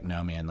Curtis was like,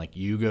 no, man, like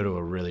you go to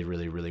a really,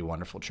 really, really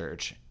wonderful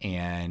church.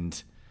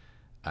 And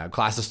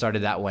classes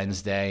started that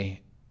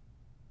Wednesday.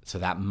 So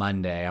that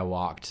Monday I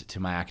walked to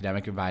my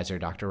academic advisor,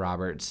 Dr.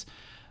 Roberts,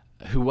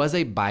 who was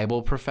a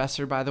Bible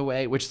professor, by the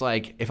way, which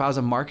like, if I was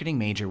a marketing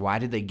major, why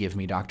did they give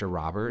me Dr.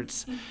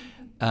 Roberts?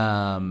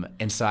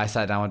 And so I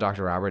sat down with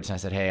Dr. Roberts and I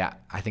said, hey,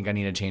 I think I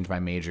need to change my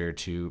major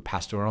to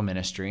pastoral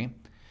ministry.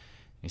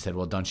 He said,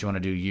 well, don't you want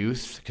to do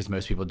youth? Because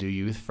most people do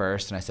youth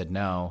first. And I said,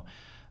 no,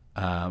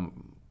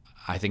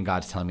 I think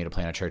God's telling me to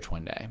plant a church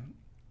one day.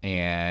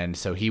 And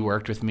so he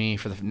worked with me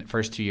for the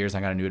first 2 years.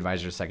 I got a new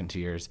advisor the second 2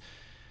 years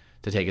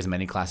to take as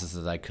many classes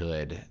as I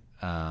could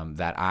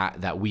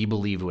that we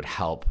believed would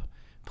help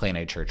plant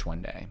a church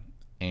one day.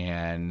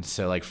 And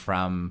so like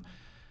from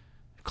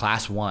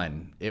class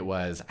 1, it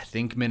was, I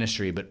think,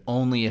 ministry, but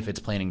only if it's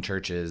planting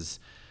churches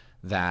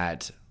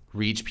that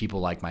reach people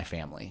like my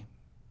family.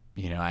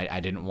 I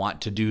didn't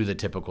want to do the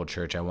typical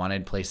church. I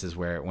wanted places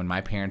where when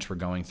my parents were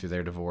going through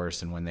their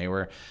divorce and when they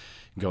were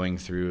going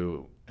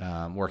through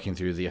working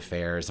through the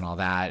affairs and all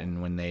that,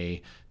 and when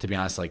they, to be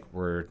honest, like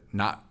we're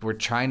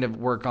trying to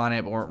work on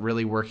it but weren't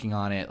really working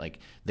on it, like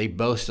they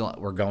both still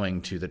were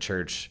going to the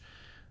church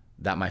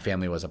that my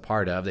family was a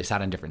part of. They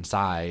sat on different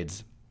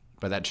sides,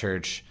 but that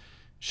church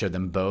showed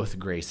them both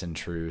grace and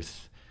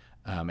truth.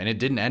 And it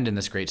didn't end in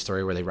this great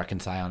story where they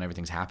reconcile and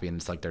everything's happy and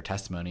it's like their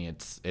testimony.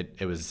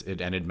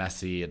 It ended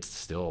messy. It's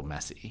still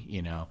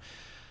messy,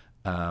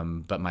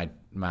 But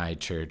my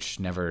church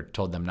never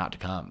told them not to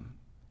come.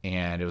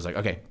 And it was like,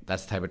 okay,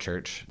 that's the type of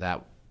church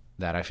that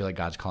I feel like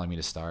God's calling me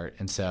to start.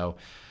 And so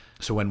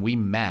when we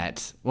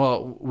met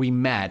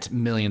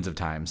millions of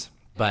times,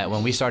 but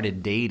when we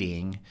started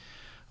dating,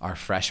 our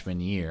freshman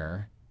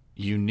year,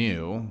 you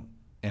knew,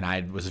 and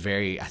I was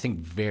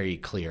very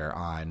clear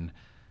on,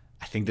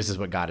 I think this is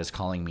what God is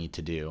calling me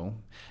to do.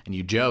 And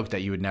you joked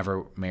that you would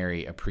never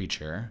marry a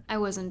preacher. I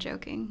wasn't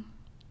joking.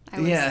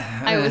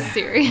 I was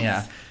serious.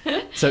 Yeah.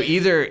 So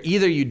either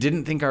you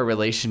didn't think our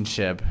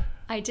relationship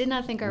I did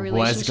not think our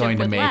relationship was going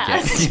to make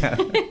last. it. Yeah.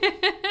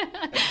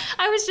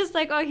 I was just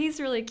like, oh, he's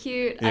really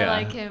cute. Yeah. I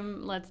like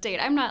him. Let's date.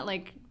 I'm not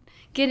like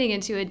getting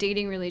into a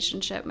dating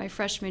relationship my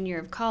freshman year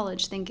of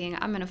college thinking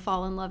I'm going to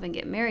fall in love and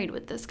get married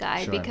with this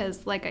guy. Sure.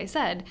 Because like I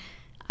said,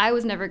 I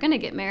was never going to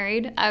get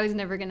married. I was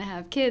never going to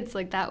have kids.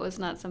 Like that was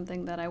not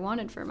something that I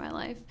wanted for my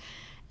life.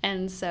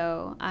 And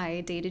so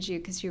I dated you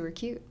because you were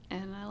cute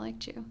and I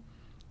liked you.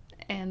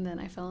 And then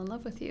I fell in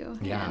love with you.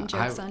 Yeah, and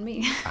joke's on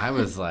me. I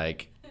was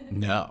like,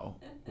 no,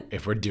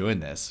 if we're doing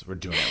this, we're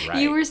doing it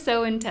right. You were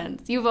so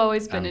intense. You've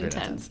always been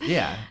intense.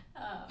 Yeah.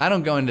 I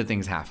don't go into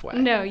things halfway.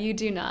 No, you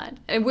do not.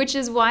 Which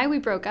is why we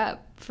broke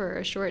up for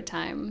a short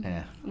time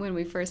when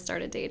we first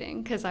started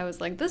dating. Because I was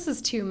like, this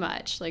is too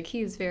much. Like,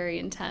 he's very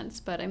intense,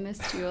 but I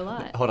missed you a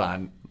lot. Hold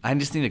on. I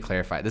just need to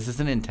clarify. This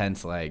isn't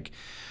intense, like,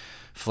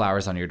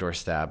 flowers on your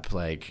doorstep,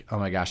 like, oh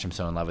my gosh, I'm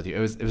so in love with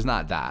you. It was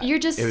not that. You're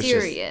just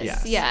serious.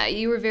 Yes. Yeah,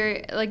 you were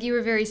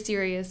very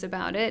serious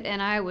about it,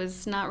 and I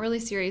was not really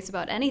serious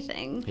about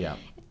anything. Yeah.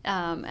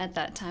 At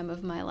that time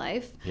of my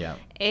life. Yeah.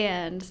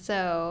 And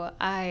so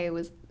I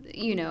was,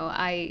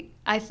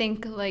 I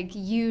think like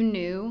you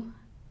knew.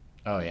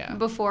 Oh yeah.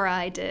 Before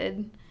I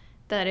did,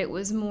 that it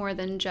was more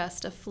than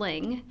just a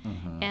fling.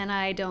 Mm-hmm. And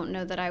I don't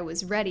know that I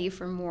was ready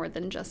for more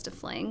than just a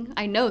fling.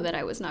 I know that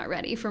I was not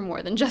ready for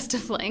more than just a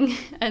fling.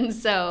 And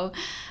so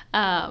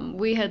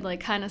we had like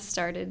kind of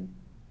started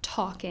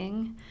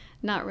talking,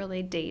 not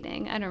really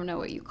dating. I don't know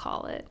what you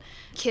call it.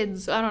 I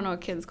don't know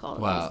what kids call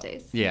it these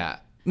days. Yeah.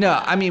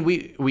 No, I mean,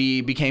 we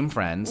became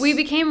friends. We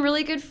became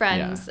really good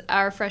friends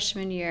our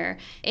freshman year,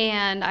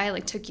 and I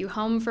like took you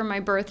home for my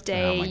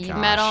birthday. Oh my You gosh.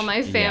 met all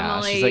my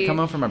family. Yeah. She's like, come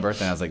home for my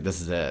birthday. And I was like,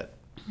 this is it.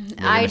 We're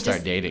going to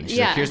start dating. She's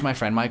like, here's my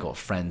friend Michael,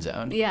 friend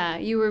zone. Yeah,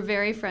 you were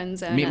very friend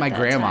zone. Meet my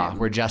grandma. Time.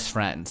 We're just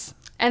friends.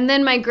 And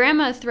then my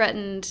grandma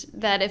threatened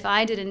that if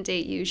I didn't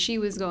date you, she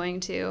was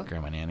going to.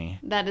 Grandma Nanny.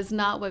 That is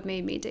not what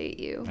made me date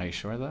you. Are you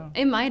sure, though?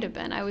 It might have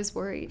been. I was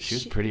worried. She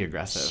was pretty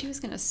aggressive. She was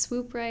going to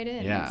swoop right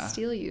in and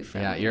steal you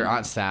from me. Your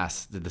Aunt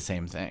Sass did the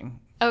same thing.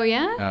 Oh,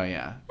 yeah? Oh,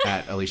 yeah.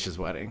 At Alicia's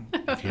wedding.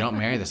 If you don't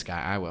marry this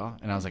guy, I will.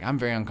 And I was like, I'm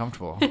very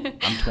uncomfortable.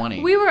 I'm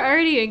 20. We were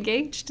already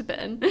engaged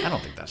then. I don't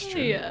think that's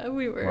true. Yeah,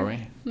 we were. Were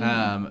we?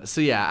 Mm-hmm.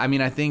 So, yeah, I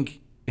mean, I think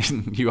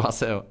you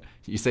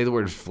say the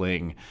word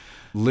fling.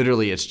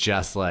 Literally, it's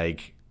just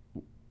like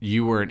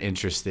you were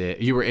interested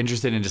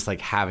in just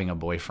like having a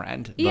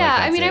boyfriend. Yeah,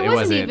 like, I mean, it. I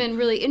wasn't even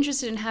really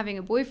interested in having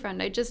a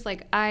boyfriend.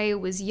 I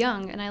was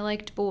young and I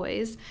liked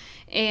boys.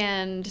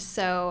 And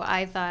so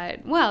I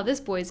thought, well, this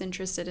boy's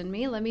interested in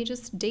me. Let me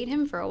just date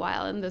him for a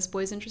while. And this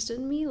boy's interested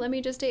in me. Let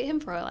me just date him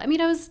for a while. I mean,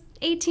 I was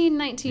 18,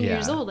 19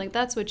 years old. Like,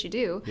 that's what you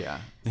do. Yeah.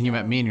 And you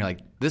met me and you're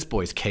like, this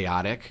boy's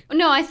chaotic.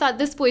 No, I thought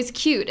this boy's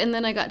cute. And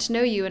then I got to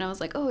know you and I was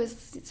like, oh,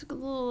 it's a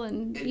little,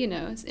 and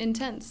it's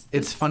intense.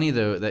 It's funny,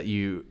 though, that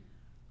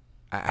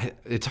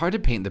it's hard to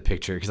paint the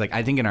picture because, like,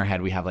 I think in our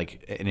head we have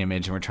like an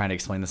image and we're trying to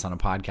explain this on a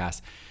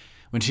podcast.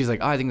 When she's like,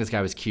 oh, I think this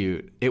guy was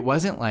cute, it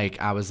wasn't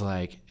like I was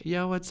like,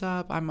 yo, what's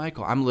up? I'm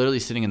Michael. I'm literally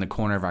sitting in the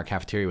corner of our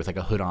cafeteria with like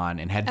a hood on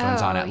and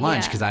headphones on at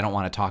lunch because I don't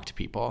want to talk to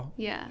people.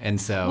 Yeah.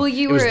 And so well,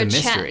 you it was were the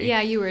mystery.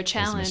 You were a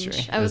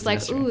challenge. I was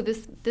like, ooh,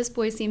 this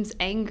boy seems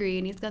angry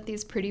and he's got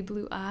these pretty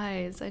blue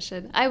eyes.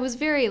 I was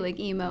very like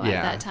emo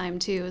at that time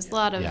too. It was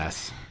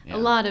a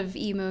lot of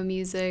emo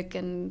music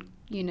and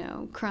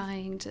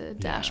crying to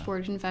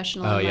Dashboard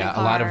Confessional. Oh, in my yeah.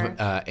 car. A lot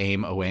of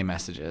AIM away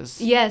messages.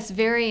 Yes,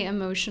 very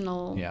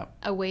emotional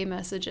away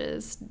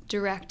messages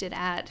directed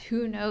at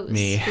who knows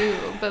who,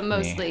 but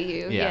mostly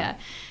you. Yeah.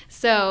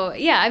 So,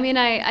 I mean,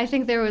 I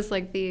think there was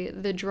like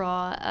the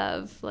draw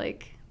of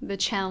like the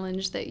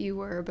challenge that you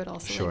were, but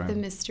also like the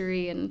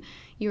mystery, and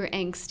you were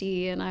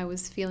angsty and I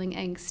was feeling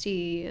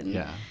angsty.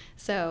 And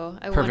so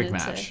I Perfect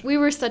match. We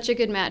were such a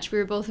good match. We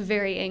were both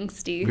very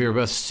angsty. We were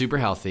both super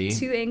healthy.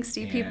 Two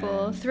angsty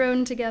people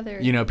thrown together.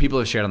 People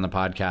have shared on the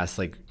podcast,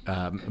 like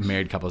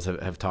married couples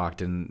have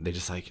talked and they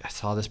just like, I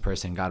saw this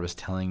person, God was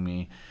telling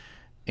me.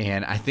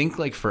 And I think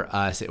like for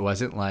us, it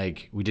wasn't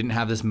like we didn't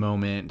have this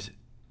moment.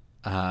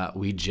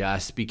 We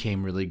just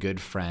became really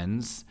good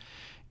friends.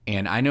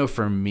 And I know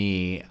for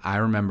me, I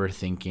remember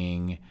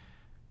thinking,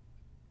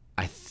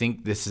 I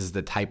think this is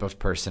the type of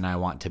person I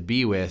want to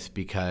be with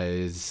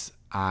because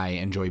I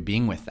enjoy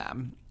being with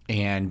them.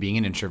 And being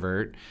an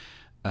introvert,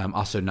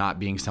 also not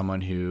being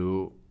someone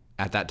who,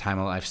 at that time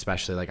of life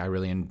especially, like I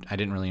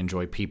didn't really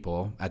enjoy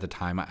people at the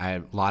time. I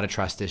had a lot of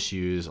trust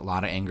issues, a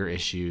lot of anger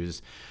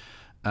issues,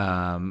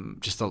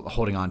 just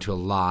holding on to a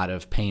lot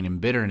of pain and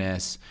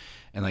bitterness.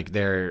 And like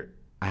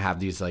I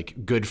have these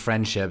like good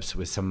friendships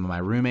with some of my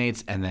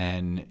roommates and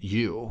then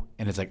you.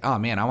 And it's like, oh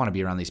man, I want to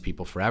be around these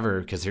people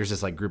forever because there's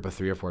this like group of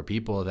 3 or 4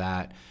 people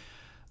that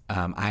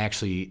I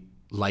actually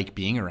like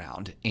being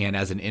around. And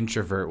as an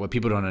introvert, what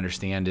people don't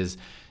understand is,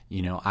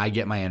 I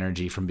get my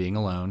energy from being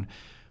alone,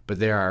 But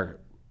there are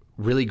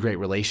really great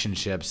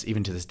relationships,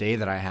 even to this day,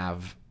 that I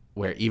have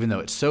where even though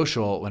it's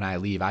social, when I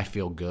leave, I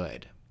feel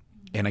good.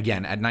 And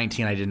again, at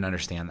 19, I didn't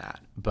understand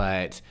that.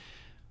 But,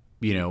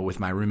 with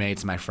my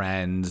roommates and my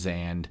friends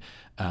and,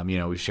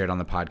 we've shared on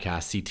the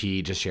podcast,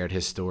 CT just shared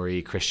his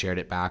story. Chris shared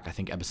it back, I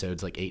think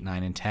episodes like 8,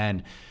 9, and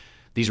 10.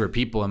 These were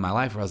people in my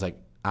life where I was like,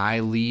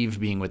 I leave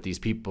being with these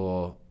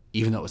people,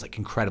 even though it was like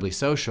incredibly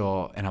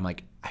social. And I'm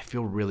like, I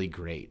feel really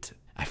great.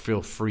 I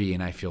feel free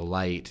and I feel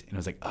light. And I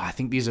was like, I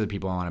think these are the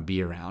people I want to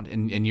be around.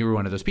 And you were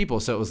one of those people.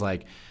 So it was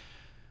like,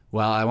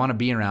 well, I want to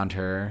be around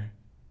her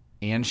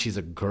and she's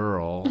a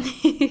girl.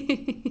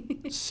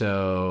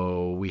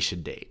 So we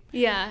should date.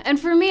 Yeah. And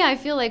for me, I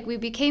feel like we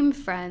became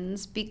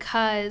friends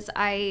because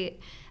I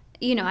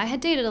had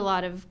dated a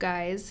lot of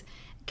guys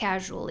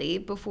casually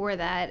before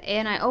that,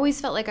 and I always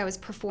felt like I was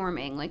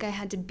performing, like I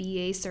had to be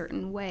a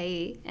certain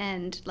way,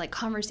 and like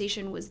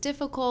conversation was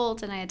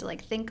difficult, and I had to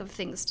like think of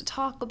things to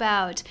talk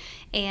about,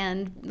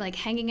 and like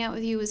hanging out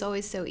with you was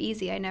always so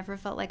easy. I never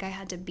felt like I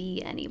had to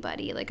be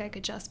anybody, like I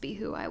could just be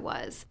who I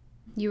was.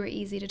 You were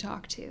easy to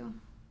talk to.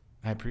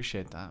 I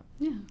appreciate that.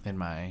 Yeah. In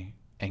my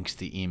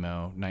angsty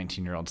emo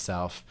 19-year-old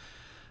self,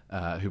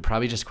 who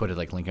probably just quoted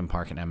like Linkin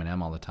Park and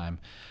Eminem all the time.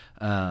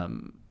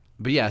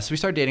 But yeah, so we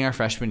started dating our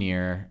freshman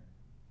year.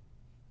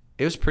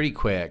 It was pretty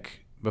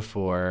quick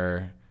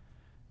before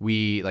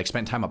we like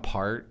spent time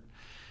apart.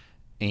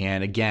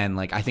 And again,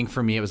 like I think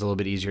for me it was a little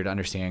bit easier to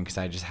understand because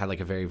I just had like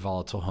a very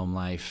volatile home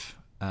life.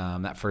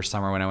 That first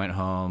summer when I went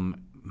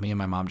home, me and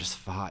my mom just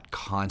fought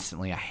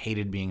constantly. I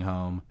hated being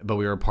home, but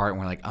we were apart and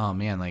we're like, oh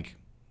man, like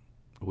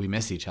we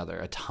miss each other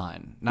a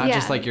ton. Not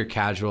just like your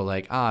casual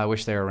like, oh, I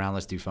wish they were around,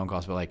 let's do phone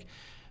calls, but like,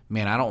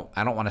 man, I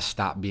don't want to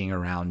stop being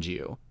around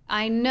you.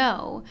 I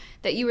know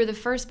that you were the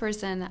first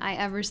person I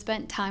ever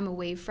spent time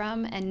away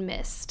from and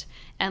missed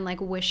and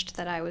like wished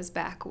that I was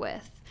back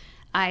with.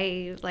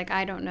 I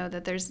don't know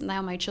that there's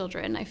now my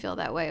children I feel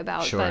that way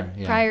about, sure, but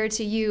yeah. Prior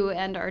to you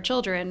and our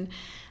children,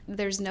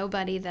 there's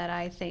nobody that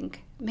I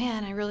think,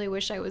 man, I really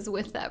wish I was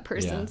with that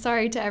person. Yeah.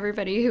 Sorry to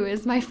everybody who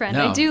is my friend.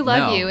 I do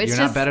love you. It's you're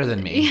just, not better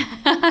than me.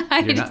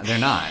 They're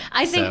not.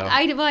 I think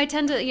I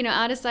tend to,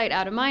 out of sight,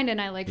 out of mind,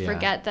 and I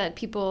forget that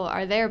people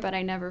are there, but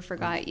I never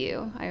forgot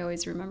you. I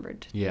always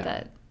remembered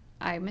that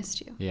I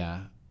missed you.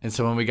 Yeah. And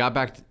so when we got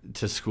back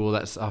to school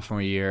that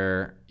sophomore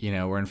year,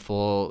 we're in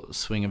full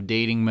swing of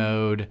dating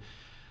mode.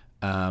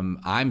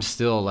 I'm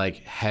still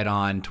like head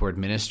on toward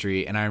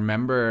ministry. And I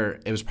remember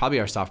it was probably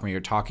our sophomore year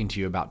talking to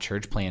you about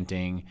church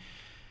planting.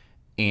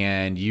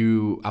 And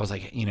I was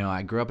like,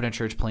 I grew up in a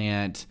church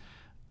plant.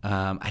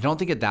 I don't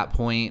think at that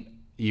point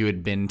you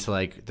had been to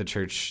like the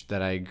church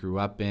that I grew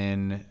up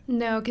in.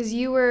 No, because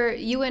you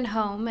went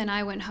home and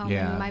I went home,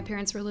 and my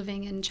parents were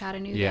living in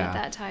Chattanooga at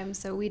that time,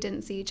 so we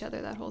didn't see each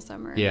other that whole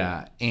summer.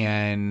 Yeah,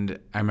 and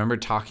I remember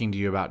talking to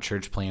you about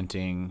church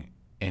planting,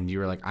 and you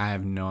were like, I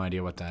have no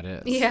idea what that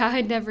is. Yeah,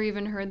 I'd never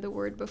even heard the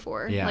word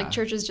before. Yeah. Like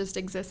churches just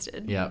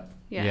existed. Yep.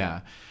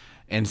 Yeah.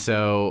 And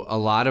so a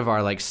lot of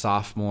our like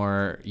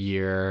sophomore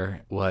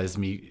year was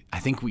me. I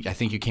think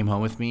you came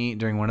home with me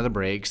during one of the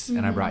breaks,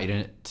 and I brought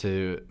you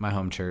to my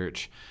home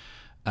church,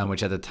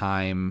 which at the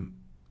time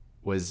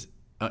was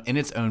in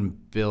its own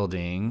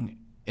building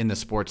in the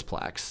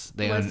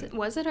Sportsplex.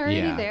 Was it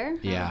already there?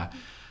 Yeah. Oh.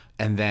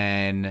 And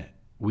then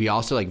we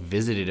also like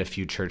visited a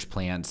few church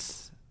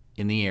plants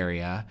in the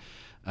area.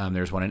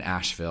 There's one in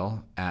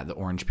Asheville at the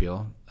Orange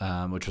Peel,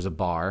 which was a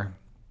bar.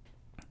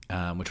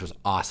 Which was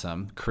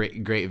awesome.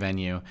 Great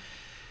venue.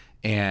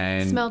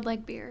 And smelled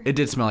like beer. It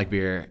did smell like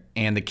beer.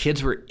 And the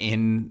kids were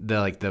in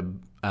the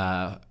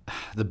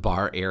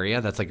bar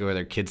area. That's like where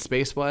their kids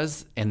space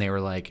was. And they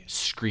were like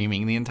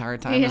screaming the entire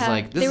time. It was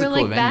like, this is a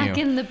cool venue. They were like back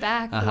in the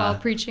back while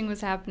preaching was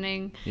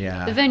happening.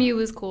 Yeah. The venue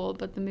was cool,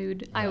 but the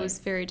mood, I was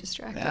very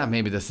distracted. Yeah,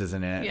 maybe this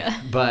isn't it.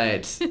 Yeah.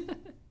 But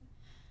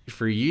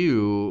for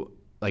you,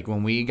 like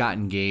when we got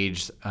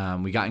engaged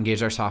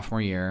our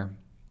sophomore year.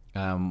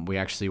 We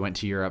actually went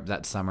to Europe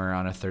that summer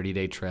on a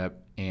 30-day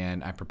trip,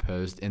 and I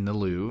proposed in the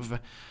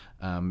Louvre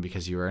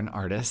because you were an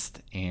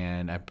artist,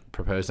 and I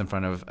proposed in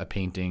front of a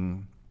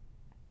painting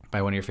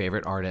by one of your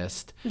favorite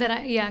artists.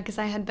 Because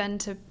I had been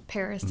to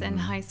Paris in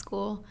high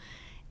school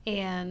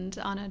and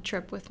on a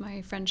trip with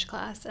my French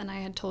class, and I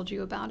had told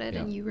you about it,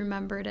 and you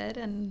remembered it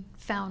and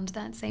found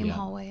that same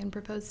hallway and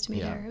proposed to me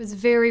there. It was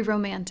very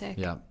romantic.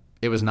 Yeah,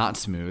 it was not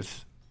smooth.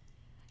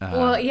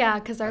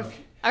 Because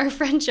our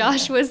friend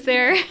Josh was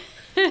there.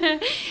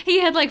 He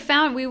had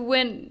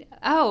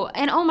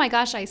oh my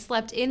gosh, I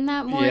slept in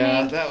that morning.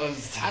 Yeah, that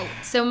was...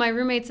 So my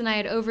roommates and I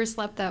had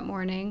overslept that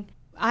morning.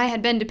 I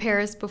had been to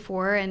Paris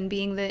before, and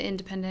being the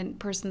independent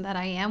person that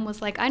I am,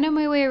 was like, I know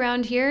my way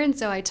around here, and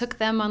so I took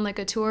them on like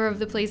a tour of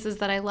the places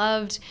that I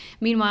loved.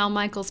 Meanwhile,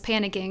 Michael's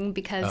panicking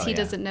because he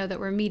doesn't know that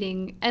we're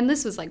meeting. And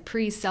this was like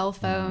pre-cell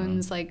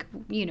phones,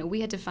 we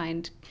had to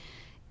find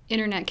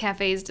internet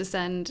cafes to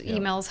send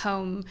emails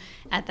home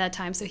at that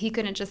time, so he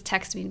couldn't just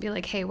text me and be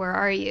like, hey, where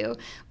are you?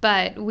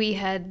 But we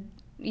had,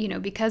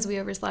 because we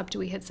overslept,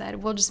 we had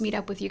said, we'll just meet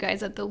up with you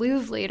guys at the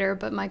Louvre later,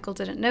 but Michael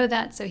didn't know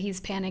that, so he's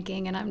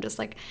panicking, and I'm just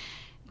like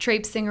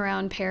traipsing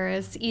around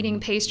Paris, eating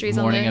pastries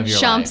Morning on of the your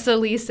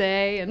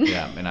Champs-Élysées. And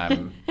Yeah, and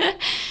I'm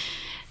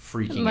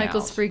freaking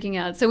Michael's out. freaking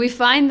out. So we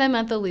find them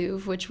at the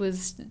Louvre, which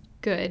was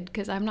good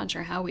because I'm not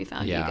sure how we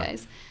found you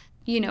guys.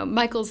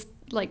 Michael's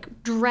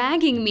like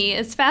dragging me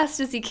as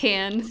fast as he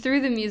can through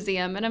the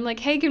museum, and I'm like,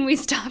 hey, can we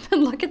stop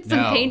and look at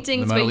some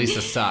paintings? The Mona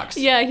Lisa sucks.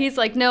 Yeah, he's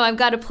like, no, I've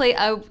got to play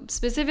a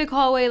specific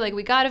hallway. Like,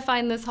 we got to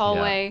find this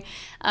hallway.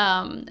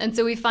 And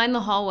so we find the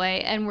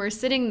hallway, and we're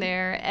sitting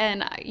there,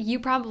 and you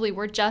probably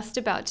were just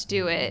about to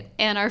do it,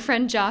 and our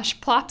friend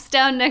Josh plops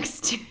down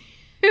next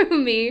to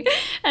me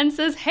and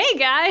says, hey,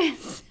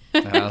 guys.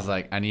 And I was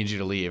like, I need you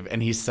to leave.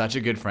 And he's such a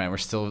good friend. We're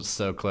still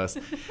so close.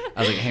 I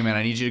was like, hey, man,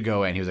 I need you to go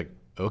away. And he was like,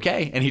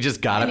 okay. And he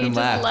just got up and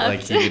left.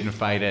 Like, he didn't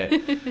fight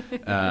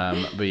it.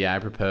 But yeah, I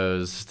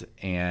proposed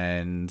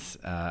and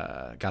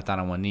got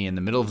down on one knee in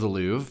the middle of the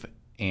Louvre.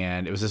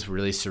 And it was this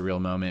really surreal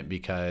moment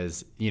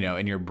because,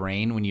 in your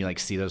brain, when you like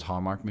see those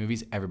Hallmark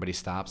movies, everybody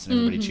stops and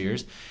everybody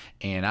cheers.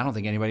 And I don't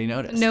think anybody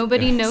noticed.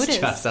 Nobody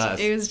noticed. Just us.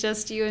 It was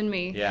just you and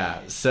me. Yeah.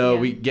 So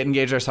we get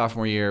engaged our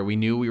sophomore year. We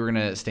knew we were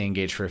going to stay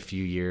engaged for a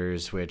few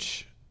years,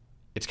 which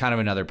it's kind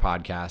of another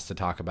podcast to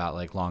talk about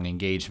like long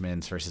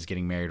engagements versus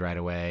getting married right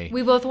away.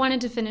 We both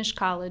wanted to finish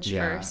college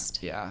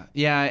first. Yeah.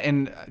 Yeah.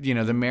 And,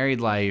 the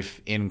married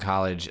life in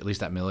college, at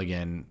least at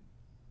Milligan,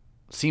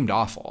 seemed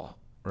awful.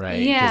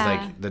 Right. Yeah.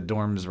 Because like the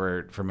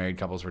dorms for married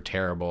couples were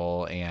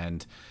terrible.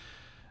 And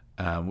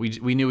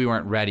we knew we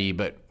weren't ready,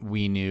 but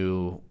we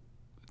knew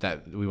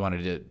that we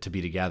wanted to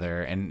be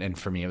together. And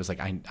for me, it was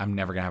like, I'm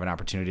never going to have an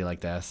opportunity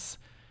like this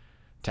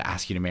to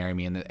ask you to marry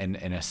me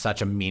in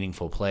such a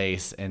meaningful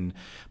place.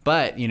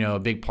 But a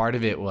big part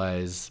of it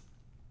was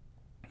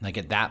like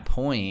at that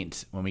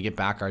point, when we get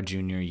back our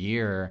junior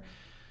year,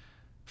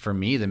 for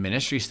me, the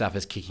ministry stuff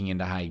is kicking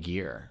into high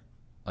gear.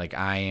 Like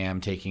I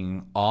am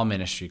taking all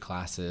ministry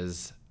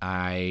classes.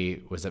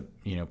 I was,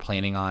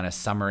 planning on a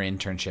summer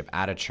internship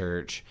at a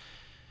church.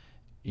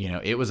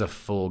 It was a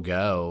full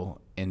go.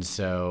 And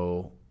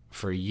so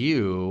for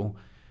you,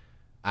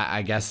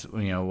 I guess,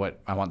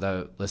 what I want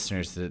the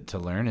listeners to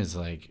learn is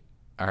like,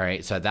 all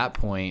right, so at that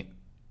point,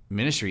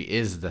 ministry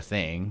is the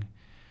thing.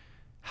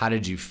 How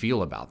did you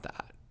feel about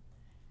that?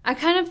 I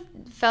kind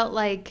of felt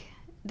like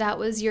that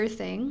was your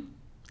thing,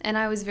 and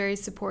I was very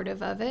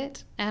supportive of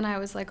it, and I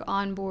was like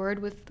on board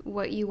with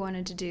what you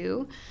wanted to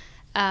do.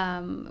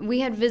 We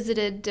had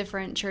visited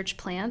different church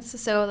plants,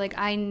 so like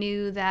I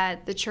knew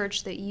that the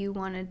churches you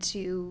wanted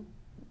to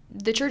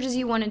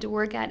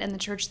work at and the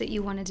church that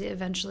you wanted to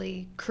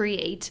eventually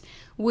create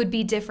would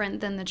be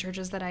different than the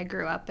churches that I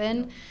grew up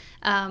in.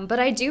 But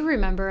I do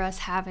remember us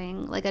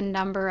having like a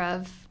number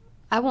of,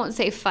 I won't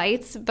say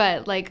fights,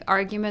 but like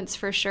arguments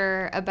for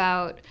sure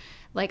about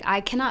like,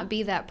 I cannot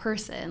be that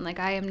person. Like,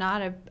 I am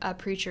not a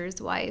preacher's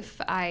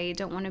wife. I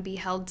don't want to be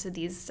held to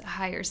these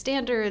higher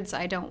standards.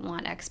 I don't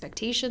want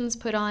expectations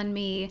put on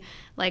me.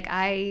 Like,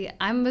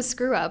 I'm a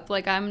screw up.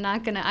 Like, I'm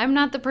not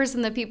the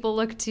person that people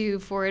look to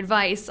for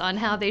advice on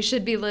how they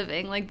should be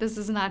living. Like, this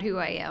is not who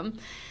I am.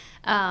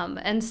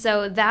 And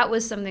so that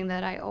was something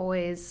that I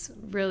always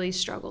really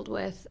struggled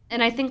with.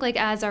 And I think like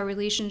as our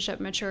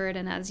relationship matured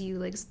and as you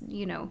like,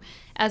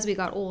 as we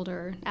got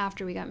older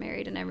after we got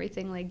married and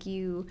everything, like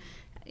you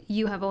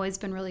have always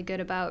been really good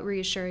about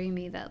reassuring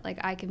me that like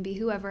I can be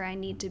whoever I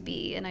need to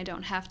be and I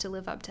don't have to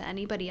live up to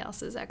anybody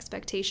else's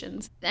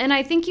expectations. And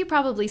I think you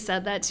probably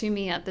said that to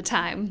me at the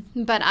time,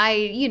 but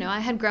I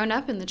had grown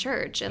up in the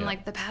church and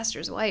like the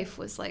pastor's wife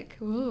was like,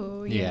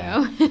 ooh, you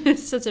know,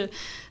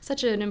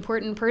 such an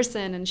important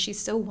person and she's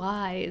so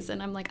wise.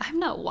 And I'm like, I'm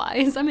not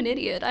wise. I'm an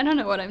idiot. I don't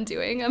know what I'm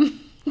doing. I'm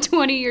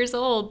 21 years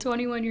old.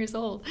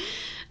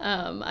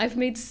 I've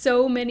made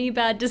so many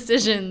bad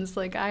decisions.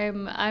 Like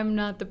I'm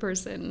not the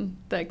person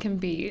that can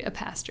be a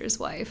pastor's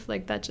wife.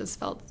 Like that just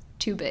felt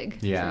too big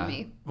for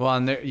me. Well,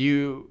 and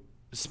you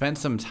spent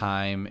some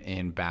time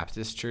in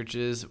Baptist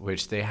churches,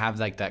 which they have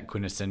like that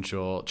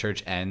quintessential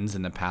church ends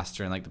and the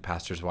pastor and like the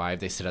pastor's wife,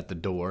 they sit at the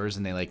doors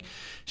and they like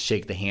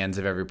shake the hands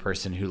of every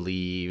person who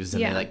leaves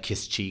and they like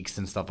kiss cheeks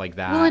and stuff like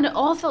that. Well, and it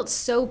all felt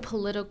so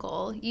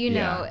political,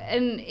 know,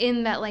 and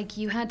in that like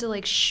you had to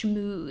like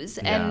schmooze.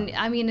 And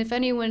I mean,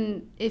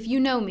 if you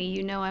know me,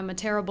 you know I'm a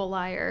terrible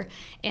liar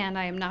and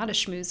I am not a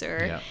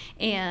schmoozer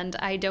and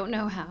I don't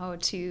know how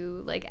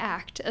to like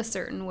act a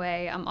certain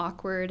way. I'm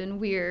awkward and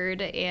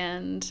weird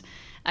and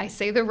I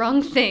say the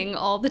wrong thing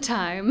all the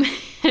time.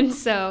 And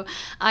so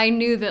I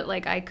knew that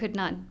like I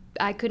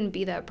couldn't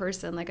be that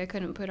person. Like I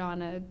couldn't put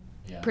on a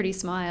pretty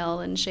smile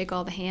and shake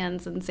all the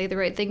hands and say the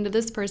right thing to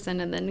this person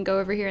and then go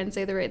over here and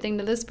say the right thing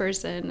to this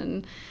person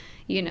and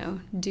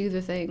do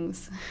the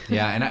things.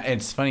 Yeah, and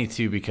it's funny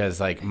too because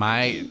like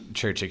my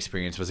church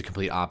experience was a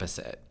complete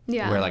opposite.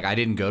 Yeah. Where like I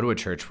didn't go to a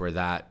church where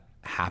that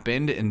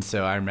happened, and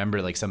so I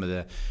remember like some of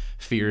the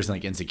fears and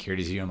like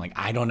insecurities. I'm like,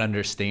 I don't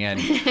understand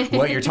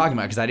what you're talking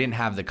about because I didn't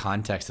have the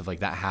context of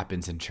like that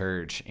happens in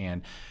church.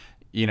 And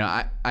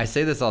I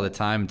say this all the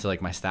time to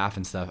like my staff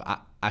and stuff.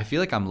 I feel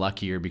like I'm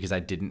luckier because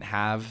I didn't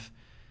have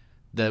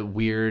the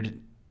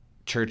weird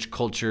church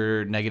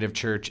culture, negative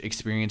church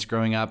experience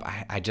growing up.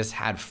 I just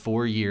had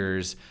 4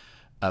 years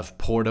of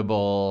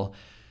portable,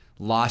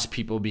 lost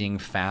people being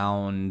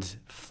found,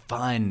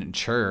 fun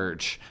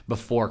church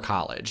before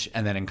college.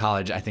 And then in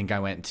college, I think I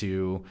went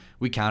to,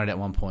 we counted at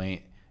one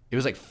point, it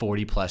was like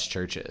 40 plus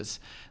churches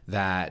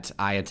that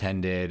I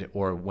attended,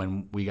 or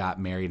when we got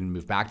married and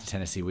moved back to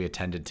Tennessee, we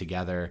attended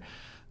together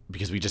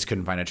because we just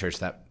couldn't find a church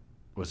that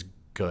was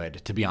good,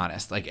 to be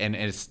honest. Like, and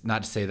it's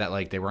not to say that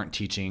like they weren't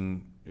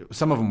teaching,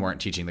 some of them weren't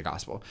teaching the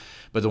gospel,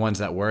 but the ones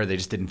that were, they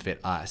just didn't fit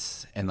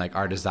us and like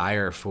our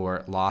desire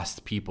for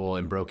lost people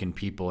and broken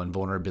people and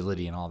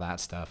vulnerability and all that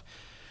stuff.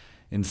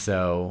 And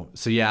so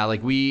yeah,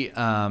 like we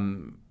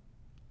talked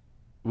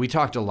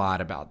a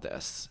lot about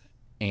this.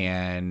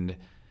 And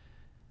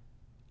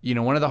you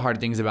know, one of the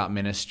hard things about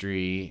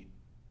ministry,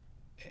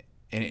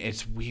 and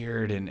it's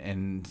weird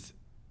and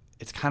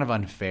it's kind of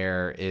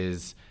unfair,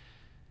 is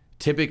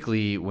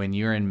typically when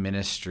you're in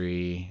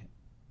ministry,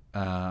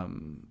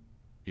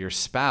 your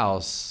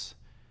spouse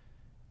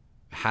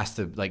has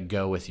to like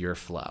go with your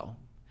flow.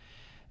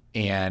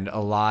 And a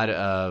lot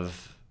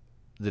of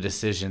the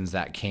decisions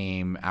that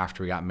came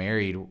after we got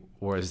married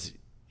was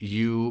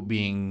you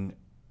being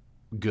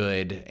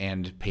good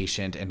and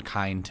patient and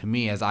kind to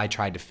me as I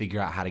tried to figure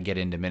out how to get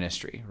into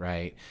ministry,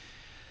 right?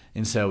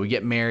 And so we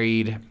get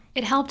married.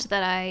 It helped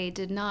that I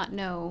did not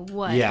know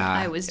what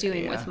I was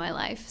doing with my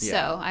life. So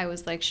I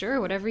was like,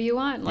 sure, whatever you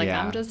want. Like,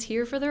 I'm just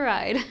here for the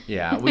ride.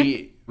 Yeah.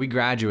 We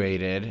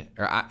graduated,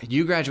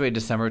 you graduated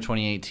December of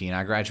 2018.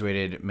 I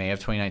graduated May of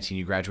 2019.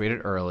 You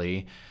graduated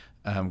early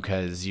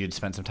because you'd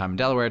spent some time in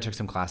Delaware, took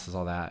some classes,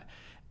 all that.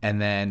 And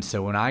then,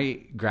 so when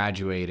I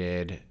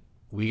graduated,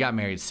 we got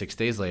married 6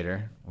 days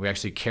later. We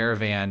actually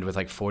caravanned with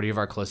like 40 of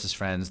our closest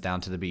friends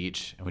down to the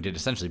beach. And we did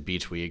essentially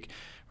beach week.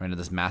 We rented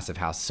this massive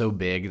house so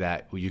big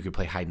that you could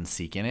play hide and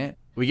seek in it.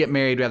 We get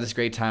married. We have this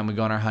great time. We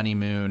go on our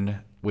honeymoon,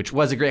 which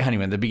was a great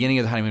honeymoon. The beginning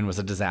of the honeymoon was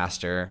a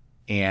disaster.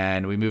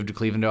 And we moved to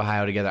Cleveland,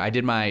 Ohio together. I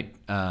did my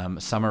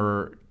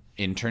summer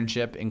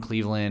internship in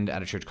Cleveland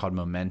at a church called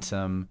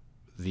Momentum.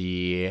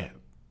 The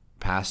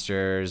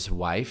pastor's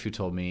wife, who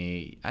told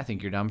me, I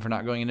think you're dumb for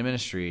not going into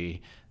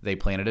ministry, they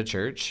planted a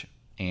church.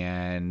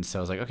 And so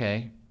I was like,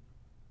 okay,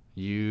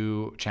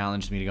 you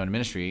challenged me to go into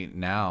ministry.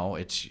 Now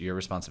it's your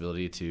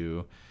responsibility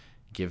to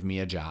give me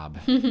a job.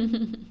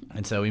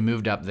 And so we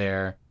moved up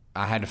there.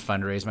 I had to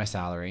fundraise my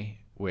salary,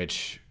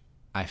 which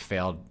I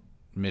failed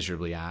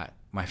miserably at.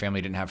 My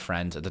family didn't have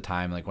friends at the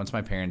time. Like once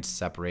my parents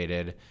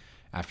separated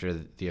after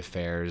the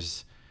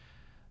affairs,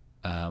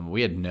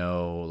 we had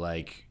no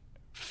like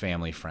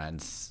family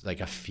friends,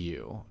 like a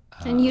few.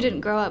 And you didn't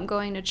grow up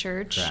going to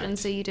church. Correct. And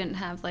so you didn't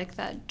have like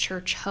that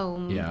church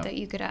home that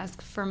you could ask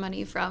for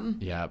money from.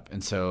 Yep.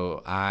 And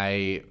so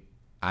I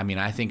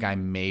think I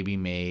maybe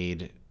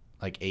made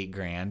like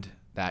 $8,000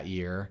 that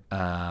year.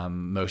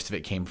 Most of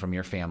it came from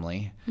your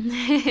family.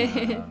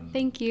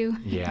 Thank you.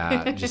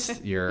 Yeah.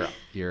 Just your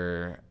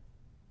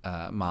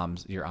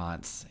moms, your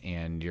aunts,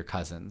 and your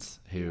cousins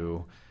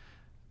who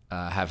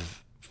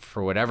have,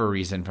 for whatever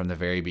reason, from the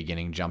very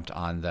beginning, jumped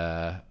on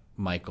the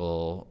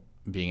Michael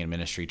being in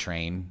ministry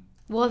train.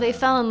 Well, they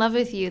fell in love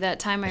with you that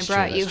time I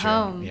brought you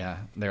home. Yeah.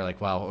 They're like,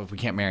 well, if we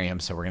can't marry him,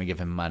 so we're going to give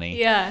him money.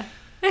 Yeah.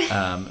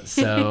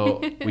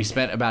 So we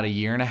spent about 1.5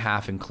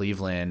 years in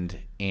Cleveland,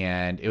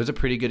 and it was a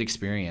pretty good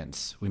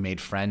experience. We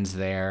made friends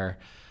there,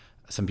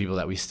 some people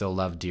that we still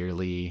love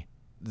dearly.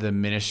 The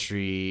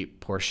ministry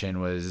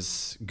portion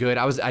was good.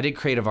 I did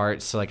creative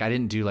arts, so like I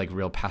didn't do like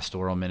real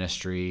pastoral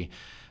ministry.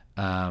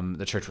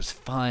 The church was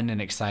fun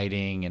and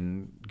exciting,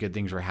 and good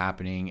things were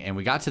happening. And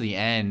we got to the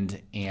end,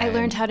 and I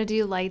learned how to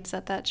do lights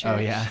at that church.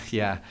 Oh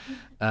yeah.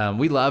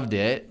 We loved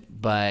it,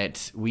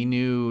 but we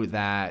knew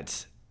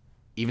that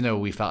even though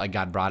we felt like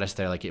God brought us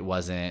there, like it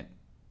wasn't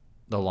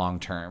the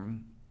long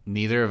term.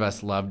 Neither of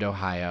us loved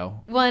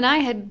Ohio. Well, and I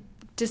had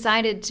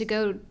decided to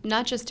go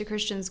not just to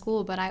Christian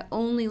school, but I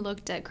only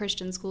looked at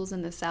Christian schools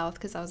in the South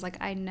because I was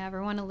like, I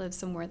never want to live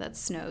somewhere that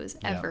snows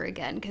ever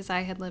again, because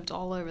I had lived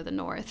all over the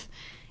North.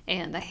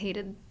 And I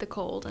hated the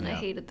cold and I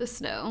hated the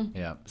snow.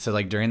 Yeah. So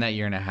like during that 1.5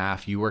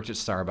 years, you worked at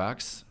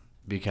Starbucks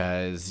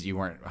because you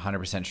weren't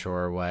 100%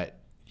 sure what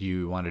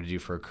you wanted to do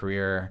for a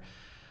career.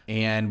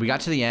 And we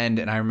got to the end,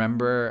 and I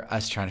remember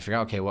us trying to figure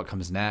out, okay, what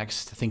comes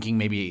next? Thinking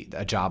maybe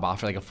a job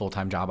offer, like a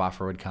full-time job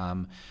offer would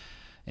come,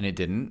 and it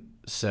didn't.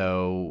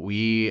 So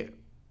we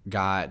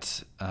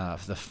got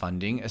the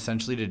funding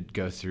essentially to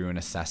go through an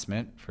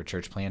assessment for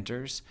church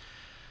planters.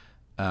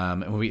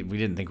 And we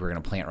didn't think we were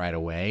going to plant right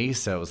away.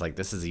 So it was like,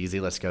 this is easy.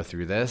 Let's go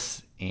through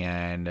this.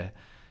 And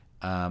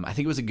I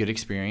think it was a good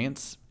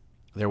experience.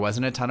 There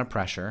wasn't a ton of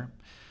pressure.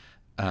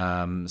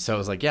 So it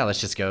was like, yeah, let's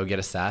just go get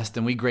assessed.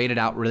 And we graded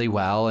out really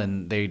well.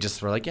 And they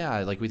just were like, yeah,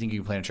 like we think you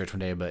can plant a church one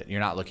day, but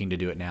you're not looking to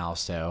do it now.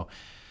 So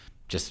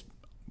just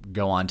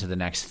go on to the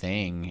next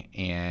thing.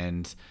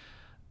 And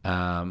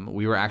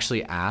we were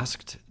actually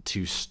asked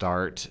to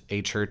start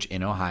a church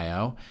in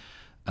Ohio.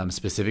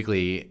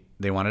 Specifically,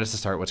 they wanted us to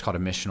start what's called a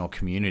missional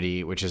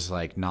community, which is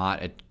like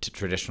not a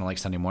traditional like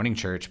Sunday morning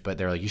church, but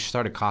they're like, you should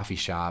start a coffee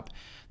shop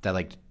that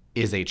like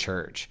is a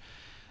church.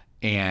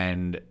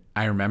 And I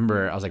I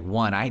remember I was like,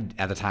 one,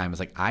 at the time I was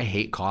like, I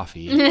hate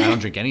coffee. I don't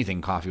drink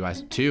anything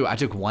coffee-wise. Two, I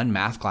took one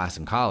math class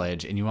in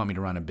college and you want me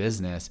to run a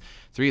business.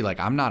 Three, like,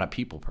 I'm not a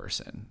people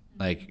person.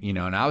 Like, you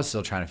know, and I was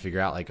still trying to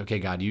figure out like, okay,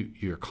 God,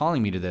 you're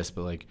calling me to this,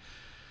 but like,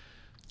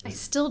 I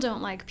still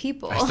don't like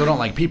people. I still don't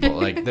like people.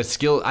 Like the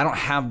skill, I don't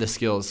have the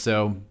skills.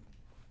 So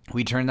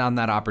we turned down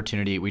that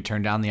opportunity. We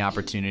turned down the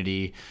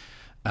opportunity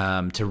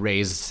to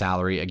raise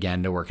salary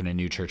again to work in a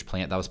new church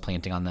plant that was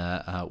planting on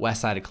the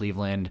west side of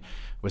Cleveland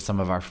with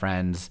some of our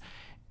friends.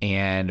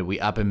 And we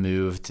up and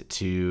moved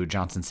to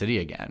Johnson City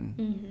again.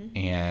 Mm-hmm.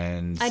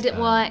 And I did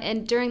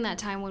and during that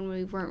time when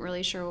we weren't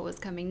really sure what was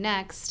coming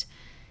next,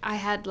 I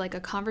had like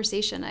a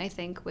conversation, I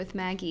think, with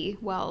Maggie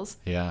Wells.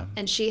 Yeah.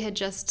 And she had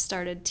just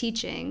started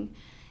teaching.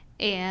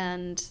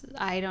 And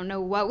I don't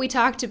know what we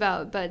talked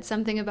about, but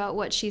something about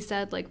what she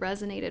said like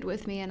resonated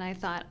with me. And I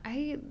thought,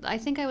 I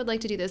think I would like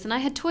to do this. And I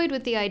had toyed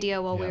with the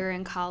idea while we were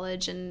in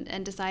college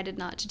and decided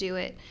not to do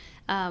it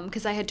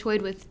because I had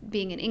toyed with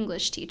being an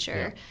English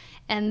teacher. Yeah.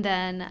 And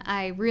then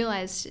I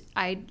realized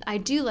I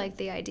do like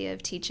the idea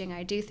of teaching.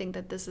 I do think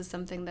that this is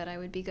something that I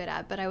would be good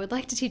at, but I would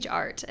like to teach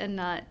art and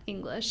not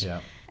English.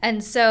 Yeah.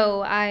 And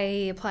so I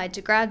applied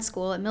to grad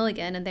school at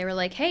Milligan, and they were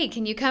like, "Hey,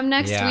 can you come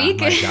next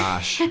week?" Yeah, my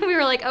gosh. And we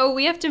were like, "Oh,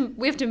 we have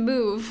to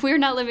move. We're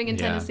not living in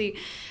Tennessee."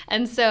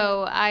 And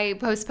so I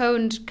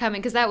postponed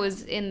coming because that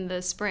was in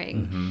the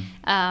spring.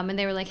 Mm-hmm. And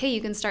they were like, "Hey,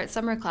 you can start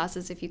summer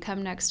classes if you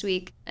come next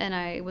week." And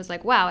I was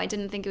like, "Wow, I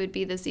didn't think it would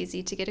be this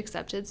easy to get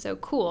accepted. So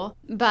cool."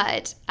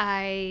 But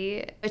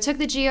I took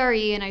the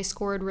GRE and I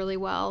scored really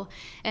well.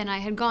 And I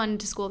had gone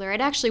to school there. I'd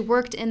actually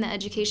worked in the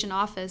education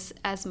office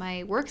as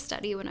my work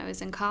study when I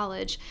was in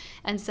college.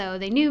 And so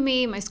they knew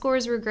me. My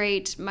scores were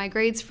great. My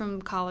grades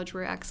from college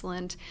were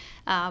excellent.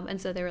 And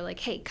so they were like,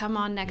 "Hey, come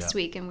on next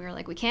week." And we were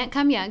like, "We can't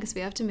come yet because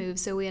we have to move."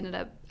 So we ended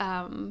up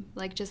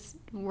like just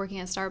working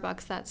at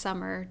Starbucks that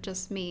summer,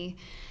 just me.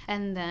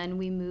 And then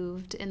we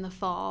moved in the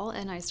fall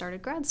and I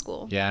started grad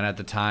school. Yeah, and at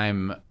the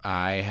time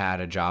I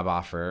had a job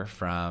offer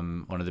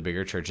from one of the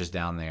bigger churches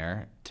down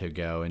there to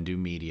go and do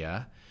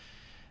media,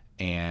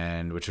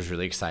 and which was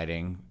really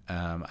exciting.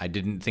 I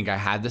didn't think I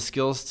had the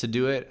skills to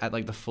do it at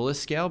like the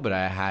fullest scale, but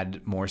I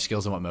had more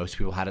skills than what most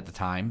people had at the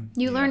time.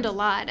 You learned a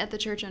lot at the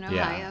church in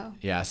Ohio.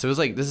 Yeah. So it was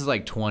like, this is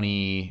like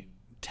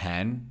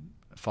 2010,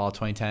 fall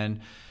 2010.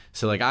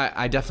 So like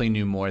I definitely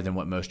knew more than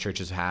what most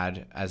churches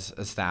had as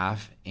a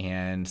staff.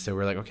 And so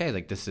we're like, okay,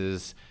 like this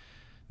is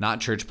not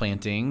church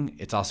planting.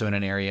 It's also in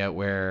an area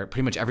where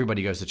pretty much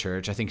everybody goes to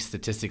church. I think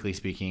statistically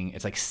speaking,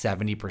 it's like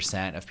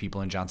 70% of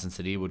people in Johnson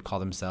City would call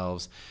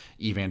themselves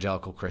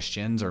evangelical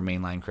Christians or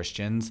mainline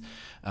Christians,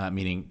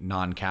 meaning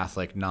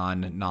non-Catholic,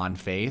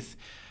 non-faith.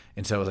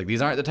 And so it was like,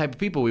 these aren't the type of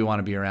people we want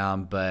to be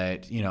around,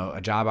 but you know, a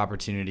job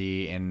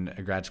opportunity and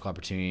a grad school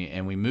opportunity.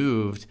 And we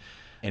moved,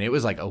 and it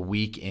was like a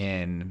week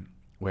in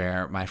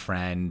where my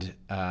friend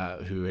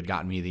who had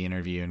gotten me the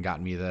interview and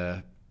gotten me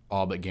the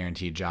all but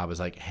guaranteed job was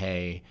like,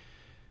 "Hey,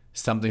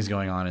 something's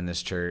going on in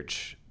this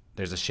church.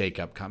 There's a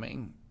shakeup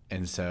coming,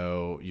 and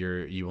so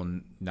you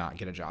will not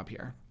get a job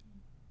here."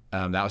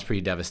 That was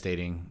pretty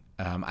devastating.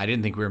 I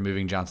didn't think we were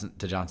moving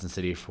to Johnson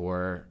City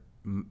for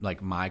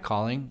like my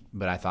calling,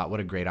 but I thought,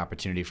 what a great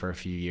opportunity for a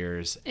few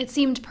years. It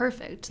seemed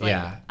perfect.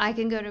 Like, I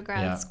can go to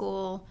grad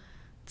school,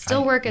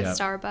 still work at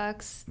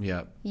Starbucks.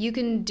 Yep. You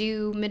can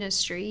do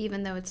ministry,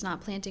 even though it's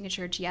not planting a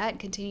church yet,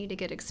 continue to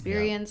get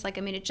experience. Like,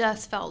 I mean, it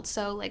just felt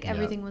so like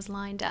everything was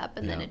lined up,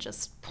 and then it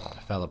just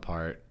fell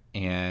apart.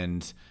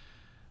 And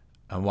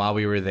while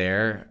we were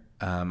there,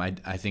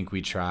 I think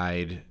we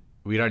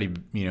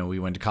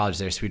went to college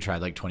there, so we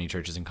tried like 20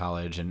 churches in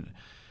college. And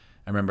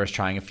I remember us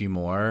trying a few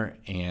more.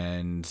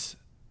 And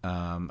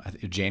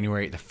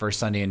January, the first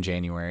Sunday in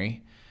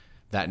January,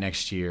 that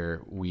next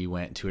year, we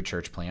went to a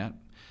church plant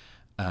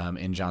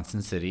in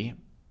Johnson City.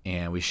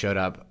 And we showed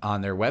up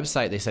on their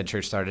website. They said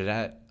church started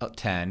at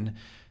 10.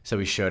 So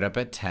we showed up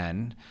at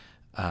 10.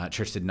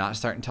 Church did not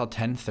start until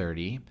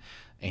 10:30.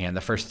 And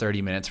the first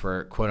 30 minutes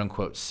were quote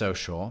unquote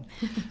social.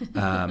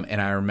 And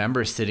I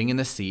remember sitting in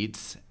the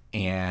seats,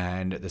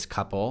 and this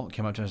couple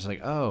came up to us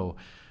like, "Oh,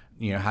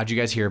 you know, how'd you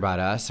guys hear about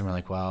us?" And we're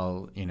like,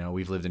 "Well, you know,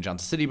 we've lived in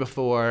Johnson City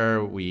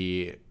before.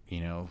 We,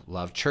 you know,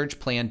 love church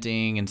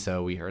planting. And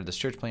so we heard this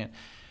church plant."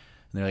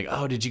 And they're like,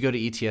 "Oh, did you go to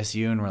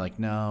ETSU?" And we're like,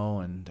 "No."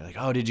 And they're like,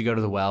 "Oh, did you go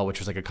to the Well," which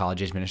was like a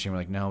college-age ministry? And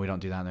we're like, "No, we don't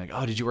do that." And they're like,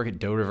 "Oh, did you work at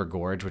Doe River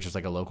Gorge," which was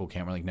like a local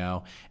camp? We're like,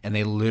 "No." And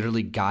they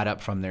literally got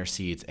up from their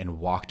seats and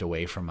walked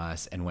away from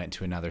us and went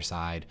to another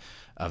side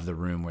of the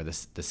room where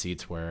the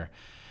seats were.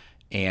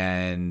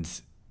 And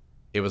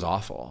it was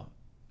awful.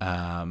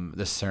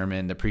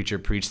 The preacher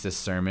preached this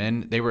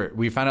sermon.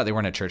 We found out they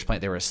weren't a church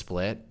plant. They were a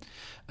split,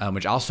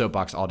 which I'll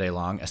soapbox all day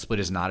long. A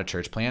split is not a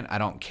church plant. I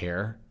don't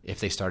care if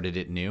they started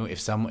it new.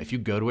 If you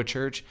go to a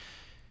church,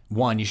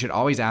 one, you should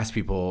always ask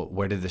people,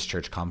 where did this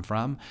church come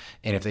from?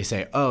 And if they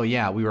say, "Oh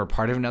yeah, we were a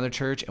part of another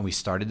church and we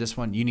started this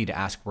one," you need to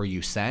ask, were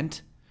you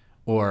sent?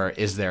 Or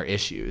is there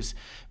issues?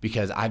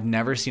 Because I've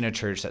never seen a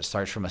church that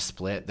starts from a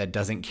split that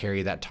doesn't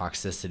carry that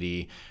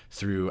toxicity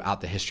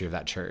throughout the history of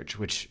that church,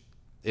 which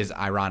is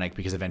ironic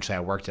because eventually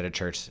I worked at a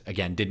church,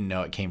 again, didn't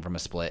know it came from a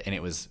split, and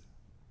it was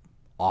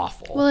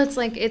awful. Well, it's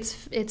like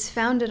it's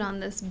founded on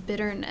this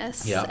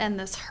bitterness Yep. and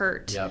this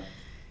hurt. Yep.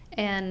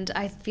 And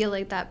I feel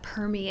like that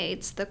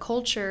permeates the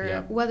culture,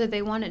 Yep. whether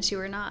they want it to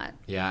or not.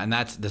 Yeah, and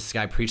this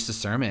guy preached a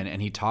sermon, and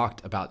he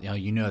talked about,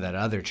 that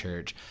other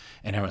church,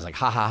 and everyone's like,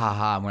 ha, ha, ha,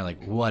 ha, and we're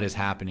like, what is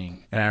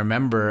happening? And I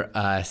remember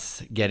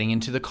us getting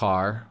into the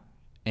car,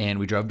 and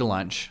we drove to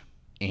lunch,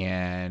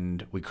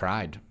 and we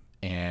cried.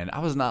 And I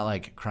was not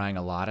like crying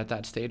a lot at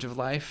that stage of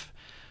life,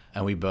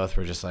 and we both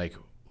were just like,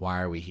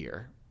 why are we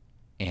here?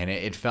 And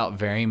it felt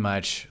very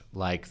much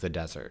like the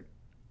desert,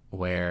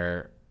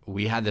 where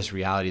we had this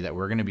reality that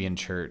we're going to be in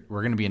church,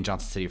 we're going to be in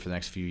Johnson City for the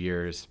next few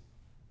years,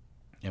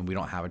 and we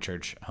don't have a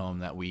church home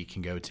that we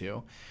can go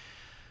to.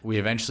 We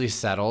eventually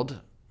settled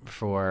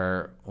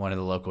for one of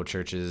the local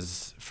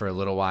churches for a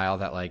little while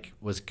that like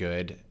was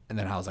good. And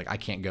then I was like, I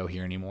can't go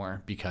here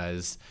anymore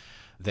because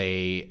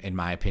they, in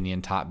my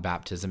opinion, taught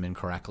baptism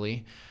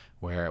incorrectly,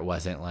 where it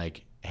wasn't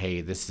like,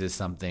 hey, this is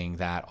something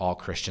that all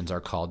Christians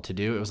are called to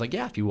do. It was like,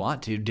 yeah, if you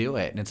want to, do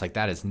it. And it's like,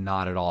 that is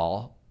not at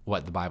all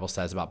what the Bible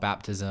says about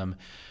baptism.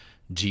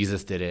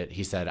 Jesus did it.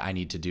 He said, I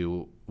need to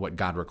do what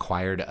God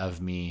required of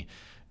me.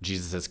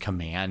 Jesus'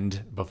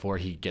 command before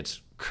he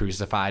gets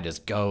crucified is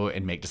go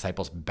and make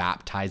disciples,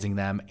 baptizing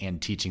them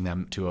and teaching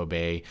them to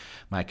obey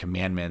my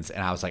commandments.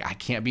 And I was like, I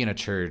can't be in a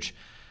church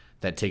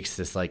that takes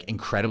this like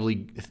incredibly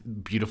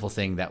beautiful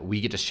thing that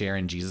we get to share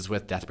in Jesus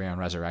with, death, burial, and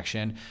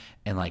resurrection,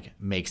 and like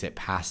makes it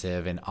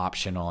passive and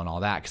optional and all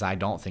that. Because I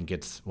don't think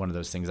it's one of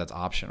those things that's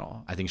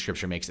optional. I think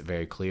Scripture makes it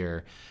very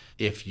clear.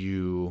 If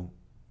you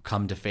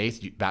come to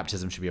faith,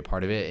 baptism should be a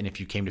part of it. And if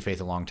you came to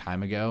faith a long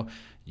time ago,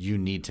 you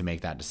need to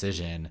make that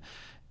decision.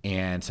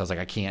 And so I was like,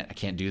 I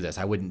can't do this.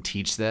 I wouldn't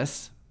teach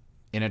this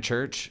in a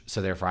church,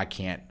 so therefore I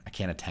can't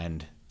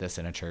attend this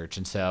in a church.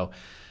 And so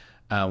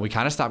we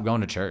kind of stopped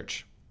going to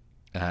church.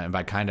 And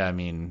by kind of, I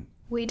mean,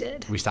 we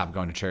did. We stopped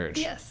going to church.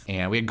 Yes.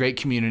 And we had great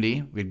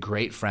community. We had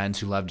great friends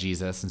who loved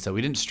Jesus. And so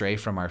we didn't stray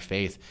from our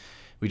faith.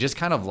 We just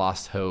kind of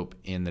lost hope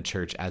in the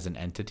church as an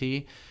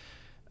entity,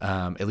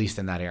 at least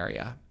in that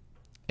area.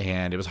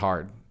 And it was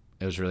hard.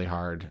 It was really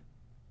hard.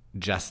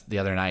 Just the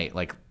other night,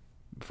 like,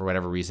 for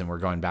whatever reason, we're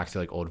going back to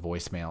like old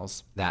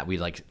voicemails that we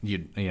like,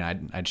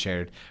 I'd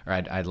shared or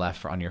I'd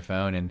left on your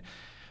phone. And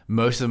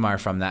most of them are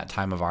from that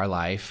time of our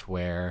life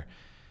where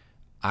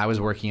I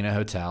was working in a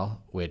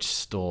hotel, which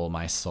stole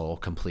my soul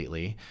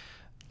completely.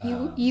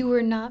 You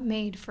were not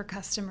made for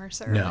customer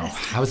service. No,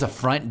 I was a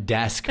front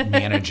desk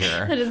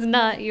manager. That is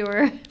not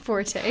your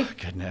forte. Oh,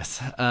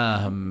 goodness.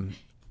 I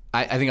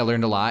think I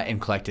learned a lot in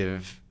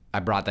Collective. I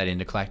brought that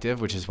into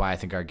Collective, which is why I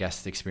think our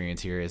guest experience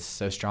here is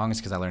so strong, is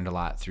because I learned a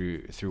lot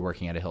through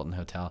working at a Hilton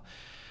hotel.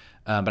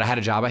 But I had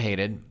a job I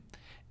hated,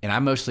 and I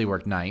mostly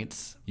worked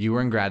nights. You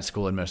were in grad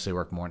school and mostly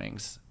worked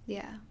mornings.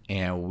 Yeah.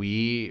 And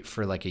we,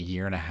 for like a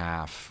year and a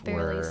half,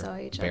 barely saw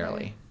each other.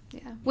 Barely.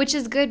 Yeah. Which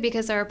is good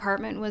because our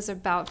apartment was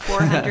about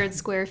 400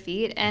 square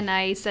feet. And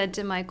I said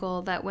to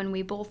Michael that when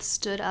we both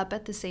stood up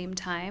at the same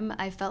time,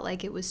 I felt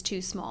like it was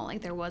too small.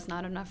 Like there was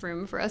not enough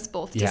room for us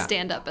both to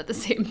stand up at the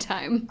same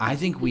time. I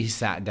think we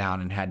sat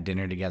down and had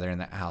dinner together in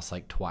that house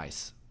like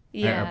twice.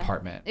 Yeah. Our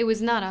apartment. It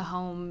was not a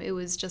home. It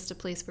was just a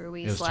place where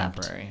we slept. It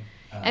was temporary.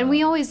 And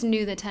we always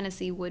knew that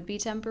Tennessee would be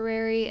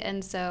temporary.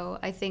 And so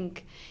I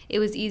think it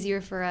was easier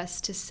for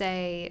us to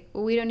say,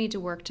 well, we don't need to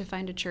work to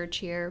find a church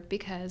here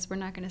because we're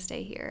not going to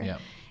stay here. Yeah.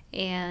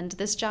 And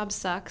this job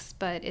sucks,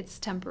 but it's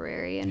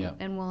temporary,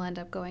 and we'll end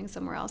up going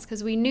somewhere else.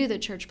 Because we knew that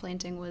church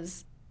planting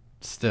was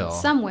still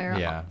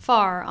somewhere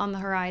far on the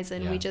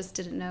horizon. Yeah. We just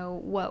didn't know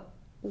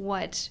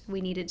what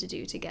we needed to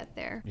do to get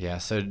there. Yeah,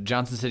 so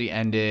Johnson City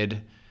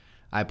ended.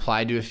 I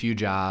applied to a few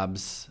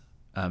jobs,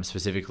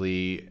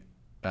 specifically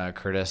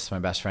Curtis, my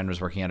best friend, was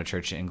working at a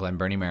church in Glen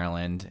Burnie,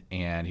 Maryland,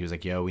 and he was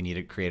like, yo, we need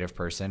a creative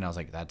person. I was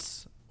like,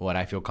 that's what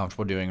I feel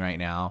comfortable doing right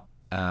now.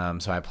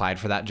 So I applied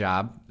for that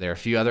job. There are a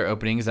few other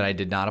openings that I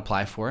did not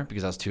apply for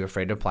because I was too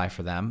afraid to apply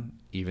for them,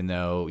 even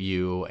though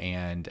you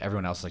and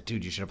everyone else was like,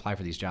 dude, you should apply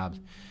for these jobs.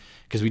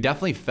 Because we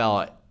definitely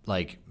felt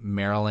like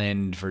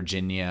Maryland,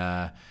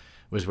 Virginia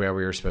was where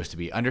we were supposed to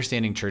be.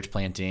 Understanding church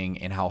planting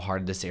and how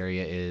hard this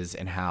area is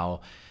and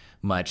how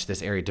much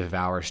this area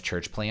devours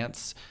church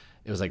plants.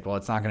 It was like, well,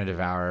 it's not going to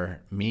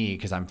devour me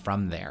because I'm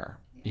from there.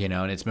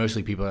 And it's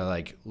mostly people that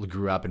like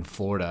grew up in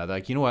Florida. They're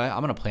like, you know what?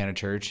 I'm going to plant a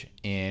church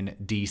in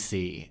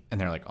DC. And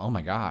they're like, oh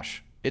my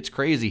gosh, it's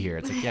crazy here.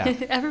 It's like, yeah.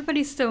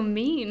 Everybody's so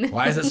mean.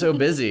 Why is it so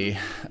busy?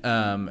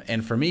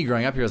 And for me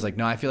growing up here, I was like,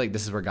 no, I feel like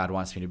this is where God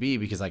wants me to be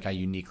because like I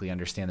uniquely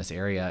understand this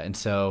area. And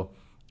so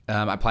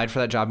I applied for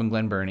that job in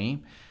Glen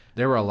Burnie.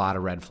 There were a lot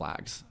of red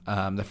flags.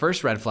 The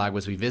first red flag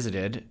was we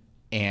visited,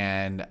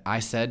 and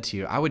I said to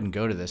you, I wouldn't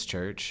go to this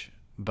church,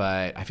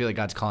 but I feel like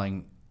God's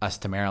calling us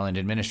to Maryland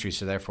in ministry,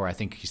 so therefore I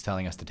think he's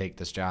telling us to take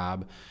this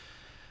job.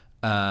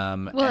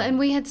 And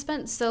we had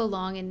spent so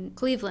long in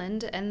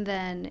Cleveland and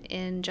then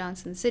in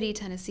Johnson City,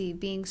 Tennessee,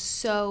 being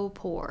so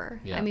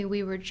poor. Yeah. I mean,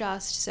 we were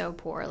just so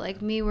poor.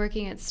 Like me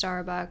working at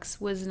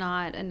Starbucks was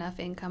not enough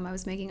income. I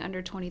was making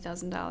under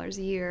 $20,000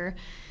 a year.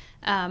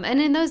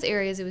 And in those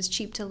areas, it was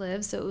cheap to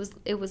live, so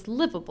it was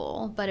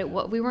livable, but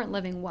we weren't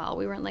living well.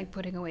 We weren't like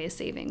putting away a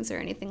savings or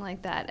anything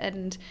like that.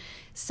 And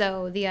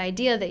so the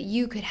idea that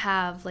you could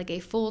have like a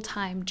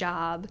full-time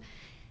job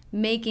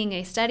making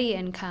a steady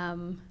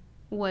income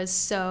was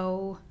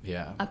so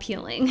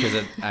appealing. Because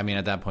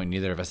at that point,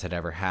 neither of us had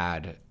ever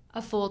had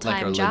a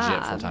full-time like a job.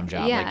 legit full-time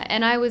job. Yeah, like,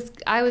 and I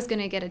was going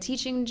to get a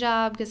teaching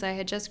job because I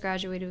had just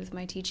graduated with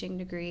my teaching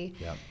degree.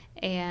 Yep.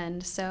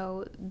 And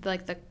so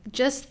like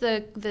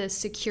the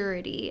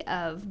security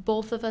of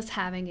both of us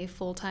having a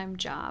full-time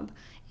job,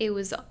 it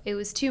was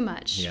too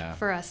much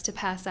for us to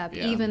pass up,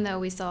 even though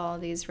we saw all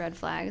these red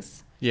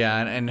flags.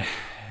 Yeah,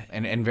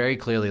 and very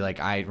clearly, like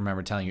I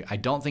remember telling you, I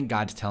don't think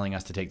God's telling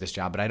us to take this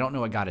job, but I don't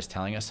know what God is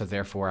telling us, so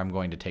therefore I'm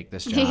going to take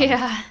this job.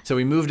 Yeah. So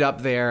we moved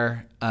up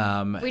there.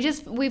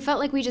 We felt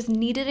like we just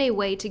needed a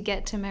way to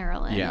get to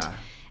Maryland. Yeah.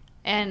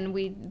 And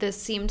this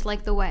seemed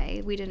like the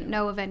way. We didn't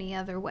know of any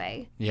other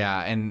way.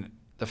 Yeah, and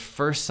the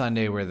first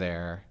Sunday we're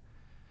there,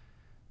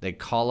 they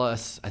call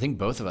us, I think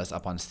both of us,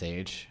 up on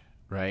stage,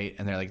 right?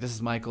 And they're like, this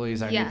is Michael,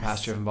 he's our new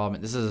pastor of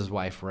involvement. This is his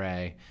wife,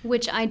 Rae.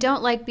 Which I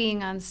don't like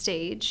being on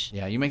stage.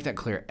 Yeah, you make that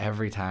clear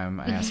every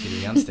time I ask you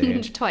to be on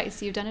stage.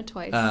 Twice. You've done it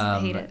twice. I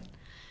hate it.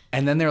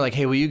 And then they're like,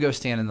 hey, will you go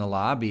stand in the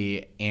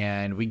lobby?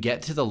 And we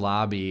get to the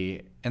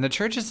lobby, and the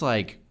church is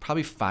like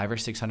probably 500 or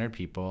 600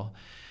 people.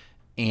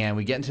 And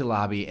we get into the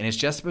lobby, and it's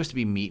just supposed to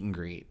be meet and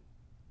greet.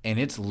 And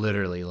it's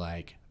literally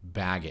like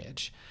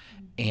baggage.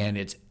 And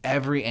it's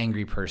every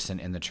angry person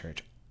in the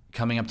church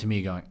coming up to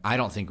me going, I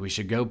don't think we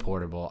should go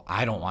portable.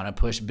 I don't want to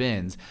push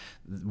bins.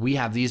 We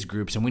have these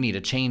groups, and we need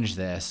to change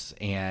this.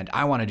 And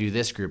I want to do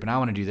this group, and I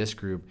want to do this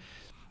group.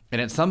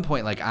 And at some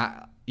point, like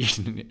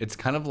it's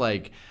kind of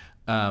like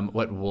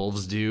what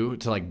wolves do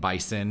to like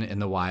bison in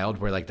the wild,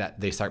 where like that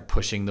they start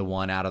pushing the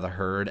one out of the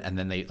herd, and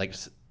then they like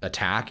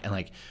attack. And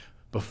like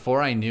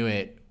before I knew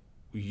it,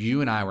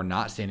 you and I were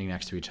not standing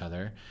next to each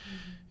other.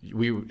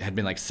 We had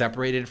been like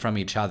separated from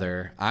each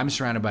other. I'm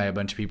surrounded by a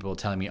bunch of people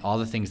telling me all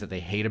the things that they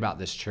hate about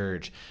this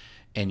church.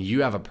 And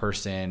you have a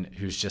person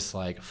who's just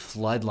like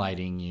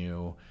floodlighting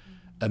you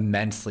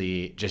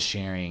immensely, just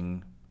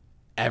sharing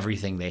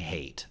everything they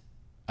hate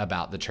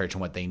about the church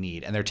and what they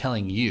need. And they're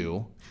telling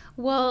you.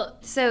 Well,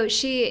 so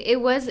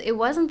it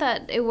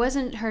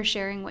wasn't her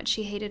sharing what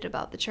she hated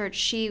about the church.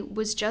 She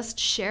was just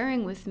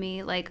sharing with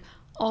me like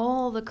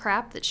all the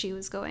crap that she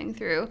was going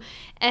through.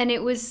 And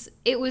it was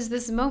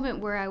this moment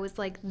where I was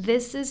like,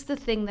 this is the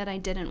thing that I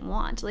didn't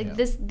want. Like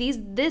this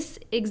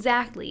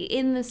exactly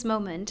in this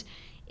moment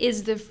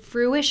is the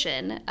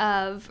fruition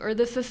of, or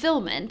the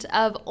fulfillment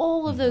of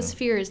all of those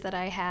fears that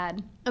I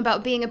had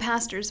about being a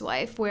pastor's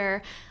wife,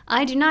 where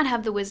I do not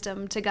have the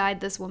wisdom to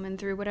guide this woman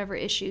through whatever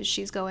issues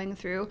she's going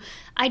through.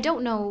 I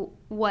don't know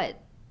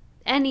what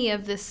any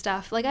of this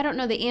stuff, like I don't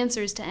know the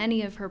answers to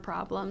any of her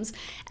problems.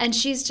 And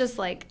she's just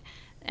like,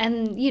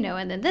 and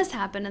then this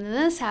happened, and then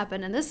this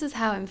happened, and this is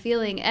how I'm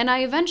feeling. And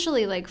I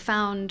eventually like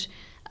found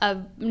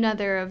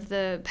another of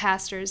the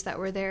pastors that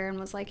were there and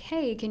was like,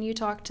 hey, can you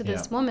talk to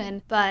this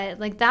woman? But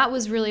like that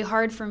was really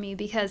hard for me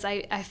because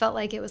I felt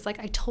like it was like,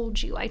 I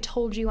told you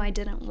I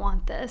didn't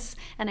want this.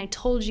 And I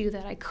told you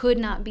that I could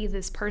not be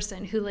this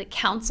person who like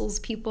counsels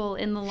people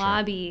in the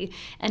lobby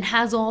and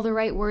has all the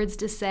right words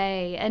to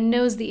say and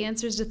knows the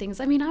answers to things.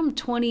 I mean, I'm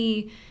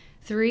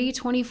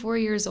 24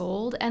 years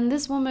old, and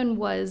this woman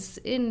was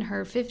in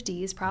her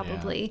 50s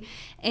probably.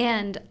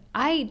 And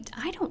I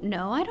don't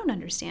know. I don't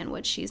understand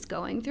what she's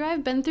going through. I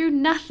have been through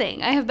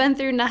nothing.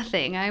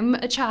 I'm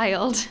a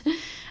child.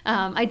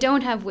 I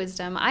don't have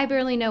wisdom. I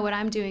barely know what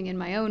I'm doing in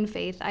my own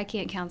faith. I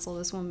can't counsel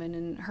this woman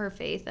in her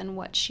faith and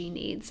what she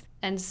needs.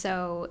 And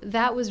so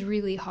that was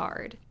really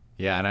hard.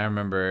 Yeah, and I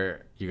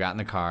remember you got in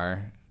the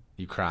car,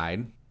 you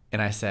cried.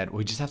 And I said,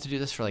 we just have to do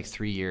this for like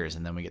 3 years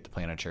and then we get to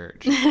plant a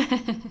church.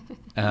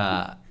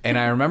 And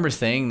I remember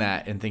saying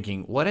that and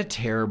thinking, what a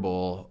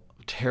terrible,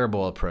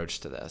 terrible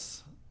approach to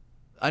this.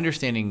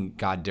 Understanding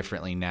God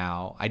differently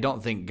now, I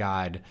don't think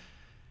God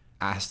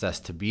asked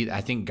us to be,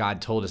 I think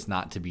God told us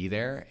not to be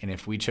there. And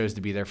if we chose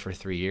to be there for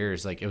 3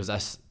 years, like it was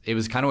us, it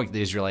was kind of like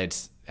the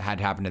Israelites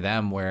had happened to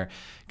them, where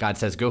God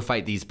says, go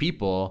fight these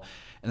people.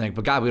 And like,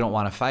 but God, we don't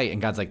want to fight.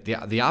 And God's like,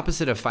 the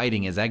opposite of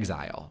fighting is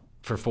exile.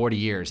 For 40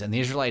 years, and the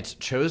Israelites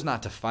chose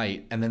not to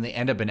fight, and then they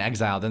end up in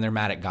exile. Then they're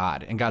mad at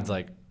God, and God's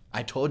like,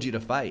 I told you to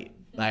fight.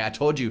 Like, I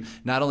told you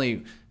not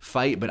only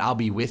fight, but I'll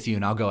be with you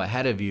and I'll go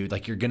ahead of you.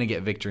 Like, you're gonna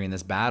get victory in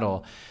this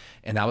battle.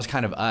 And that was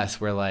kind of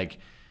us, where like,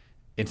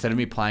 instead of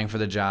me applying for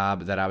the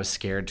job that I was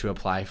scared to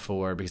apply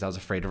for because I was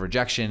afraid of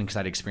rejection because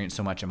I'd experienced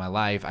so much in my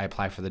life, I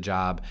applied for the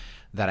job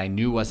that I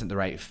knew wasn't the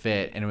right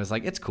fit. And it was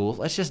like, it's cool,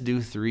 let's just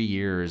do 3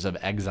 years of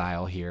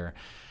exile here.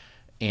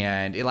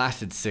 And it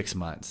lasted 6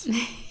 months.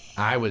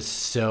 I was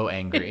so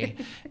angry.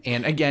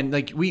 And again,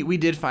 like we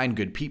did find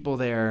good people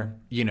there.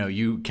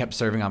 You kept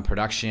serving on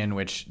production,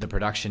 which the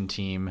production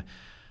team,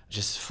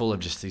 just full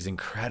of just these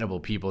incredible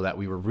people that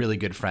we were really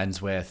good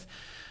friends with.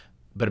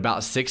 But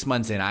about 6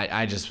 months in,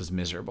 I just was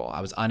miserable.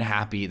 I was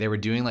unhappy. They were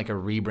doing like a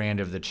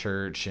rebrand of the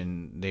church,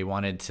 and they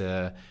wanted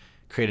to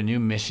create a new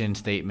mission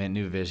statement,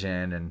 new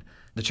vision. And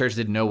The church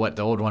didn't know what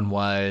the old one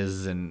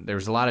was, and there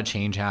was a lot of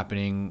change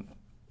happening.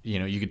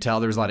 You could tell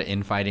there was a lot of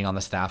infighting on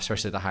the staff,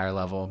 especially at the higher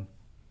level.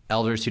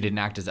 Elders who didn't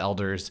act as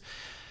elders.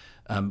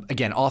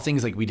 Again, all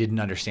things like we didn't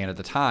understand at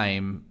the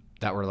time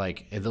that were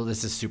like,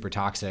 this is super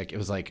toxic. It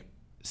was like,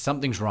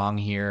 something's wrong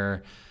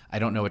here. I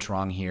don't know what's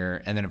wrong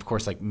here. And then, of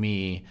course, like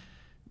me,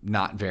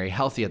 not very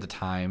healthy at the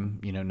time,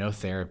 no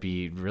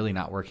therapy, really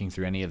not working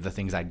through any of the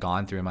things I'd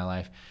gone through in my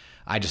life.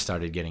 I just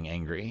started getting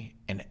angry,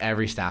 and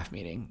every staff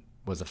meeting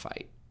was a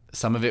fight.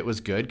 Some of it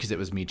was good because it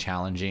was me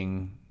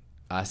challenging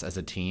us as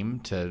a team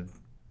to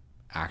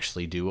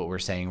actually do what we're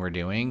saying we're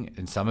doing.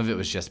 And some of it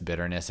was just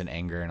bitterness and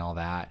anger and all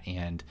that.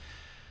 And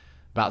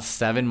about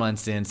 7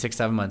 months in,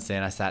 7 months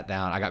in, I sat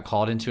down. I got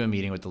called into a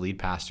meeting with the lead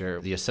pastor,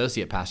 the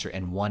associate pastor,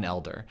 and one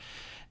elder.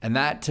 And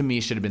that to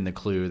me should have been the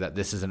clue that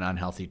this is an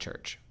unhealthy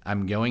church.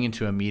 I'm going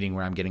into a meeting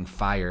where I'm getting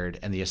fired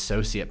and the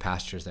associate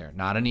pastor's there,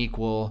 not an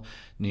equal,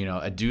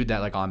 a dude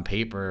that like on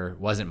paper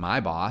wasn't my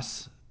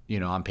boss.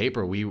 On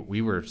paper,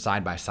 we were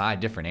side by side,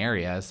 different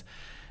areas.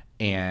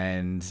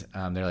 And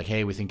they're like,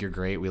 hey, we think you're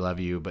great. We love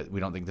you, but we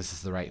don't think this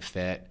is the right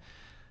fit.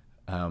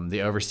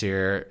 The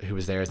overseer who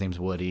was there, his name's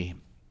Woody,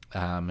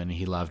 and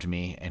he loved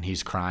me, and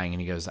he's crying,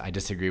 and he goes, I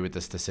disagree with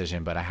this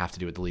decision, but I have to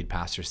do what the lead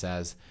pastor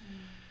says.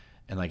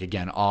 And like,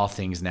 again, all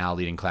things now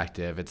leading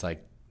collective, it's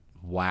like,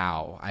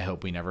 wow, I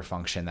hope we never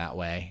function that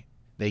way.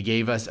 They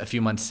gave us a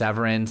few months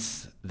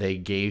severance. They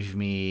gave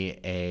me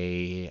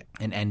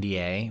an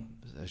NDA,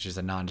 which is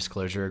a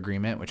non-disclosure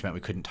agreement, which meant we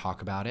couldn't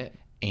talk about it.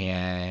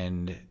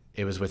 And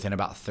it was within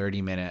about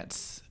 30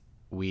 minutes,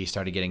 we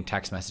started getting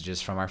text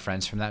messages from our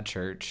friends from that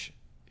church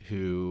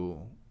who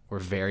were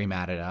very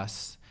mad at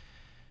us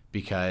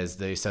because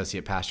the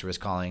associate pastor was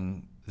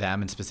calling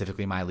them, and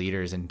specifically my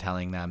leaders, and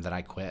telling them that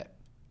I quit.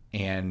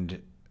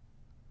 And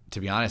to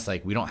be honest,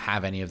 like, we don't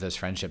have any of those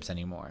friendships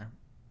anymore.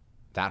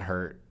 That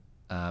hurt.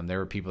 There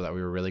were people that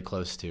we were really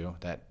close to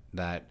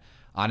that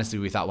honestly,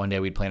 we thought one day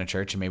we'd plant a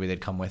church and maybe they'd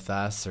come with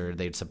us or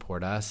they'd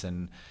support us,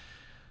 and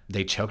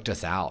they choked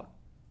us out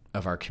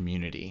of our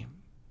community.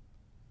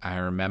 I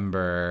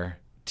remember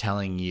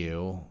telling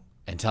you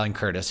and telling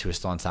Curtis, who was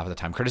still on staff at the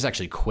time. Curtis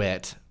actually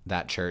quit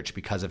that church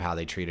because of how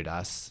they treated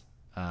us,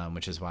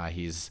 which is why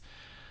he's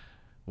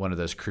one of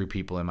those crew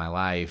people in my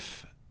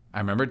life. I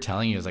remember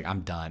telling you, I was like,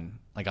 I'm done.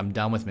 Like, I'm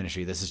done with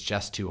ministry. This is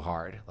just too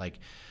hard. Like,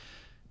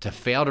 to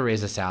fail to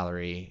raise a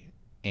salary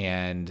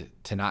and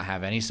to not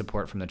have any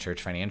support from the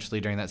church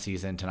financially during that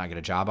season, to not get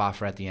a job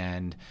offer at the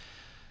end,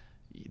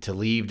 to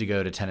leave to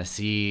go to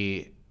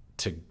Tennessee,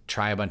 to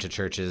try a bunch of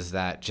churches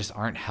that just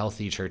aren't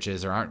healthy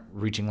churches or aren't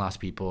reaching lost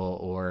people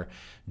or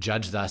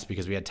judged us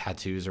because we had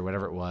tattoos or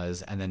whatever it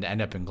was, and then to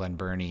end up in Glen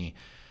Burnie,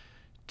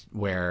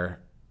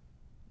 where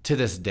to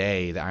this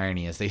day, the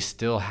irony is they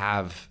still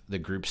have the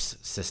groups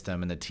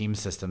system and the team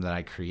system that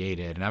I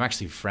created. And I'm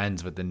actually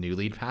friends with the new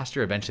lead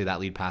pastor. Eventually that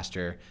lead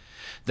pastor,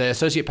 the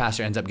associate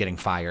pastor ends up getting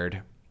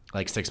fired.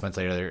 Like 6 months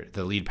later,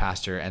 the lead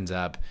pastor ends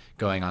up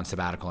going on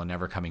sabbatical and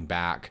never coming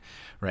back,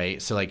 right?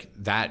 So like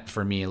that,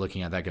 for me,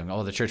 looking at that going,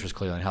 oh, the church was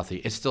clearly unhealthy,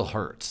 it still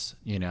hurts,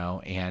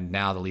 and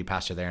now the lead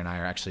pastor there and I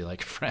are actually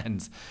like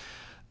friends,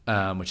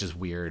 which is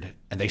weird.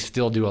 And they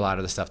still do a lot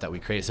of the stuff that we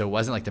created. So it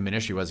wasn't like the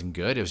ministry wasn't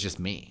good, it was just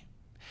me.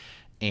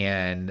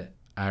 And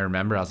I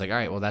remember I was like, all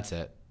right, well, that's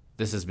it.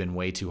 This has been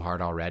way too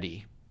hard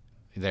already.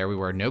 There we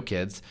were, no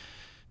kids,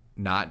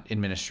 not in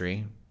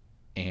ministry,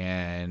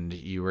 and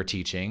you were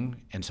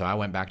teaching. And so I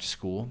went back to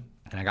school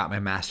and I got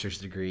my master's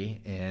degree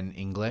in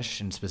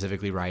English and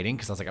specifically writing,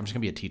 because I was like, I'm just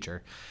gonna be a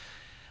teacher.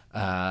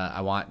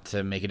 I want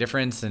to make a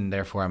difference, and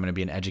therefore I'm going to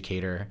be an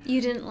educator.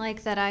 You didn't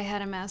like that I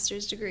had a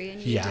master's degree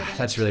and you didn't. Yeah,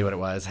 that's really what it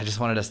was. I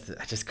just wanted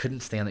I just couldn't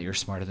stand that you were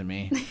smarter than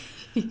me.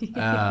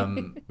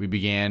 We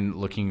began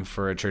looking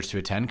for a church to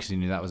attend because we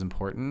knew that was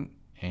important,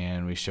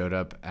 and we showed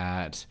up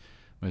at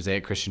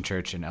Mosaic Christian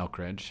Church in Elk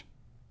Ridge.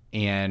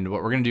 And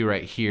what we're going to do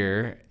right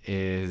here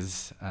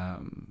is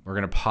we're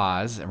going to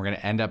pause, and we're going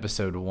to end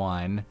episode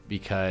 1,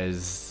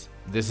 because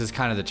this is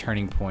kind of the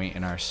turning point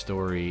in our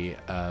story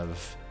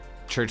of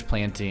church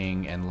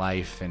planting and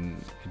life, and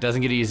it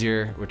doesn't get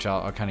easier, which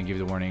I'll kind of give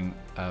you the warning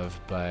of,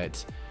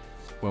 but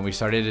when we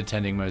started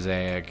attending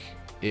Mosaic,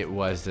 it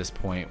was this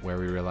point where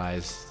we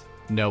realized,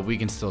 no, we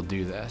can still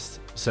do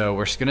this. So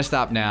we're just gonna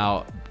stop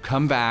now,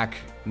 come back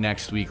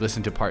next week,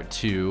 listen to part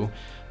 2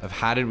 of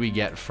how did we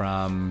get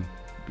from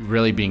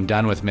really being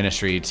done with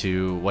ministry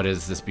to what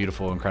is this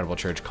beautiful, incredible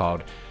church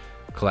called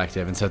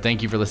Collective. And so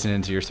thank you for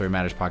listening to Your Story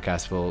Matters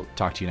podcast. We'll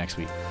talk to you next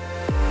week.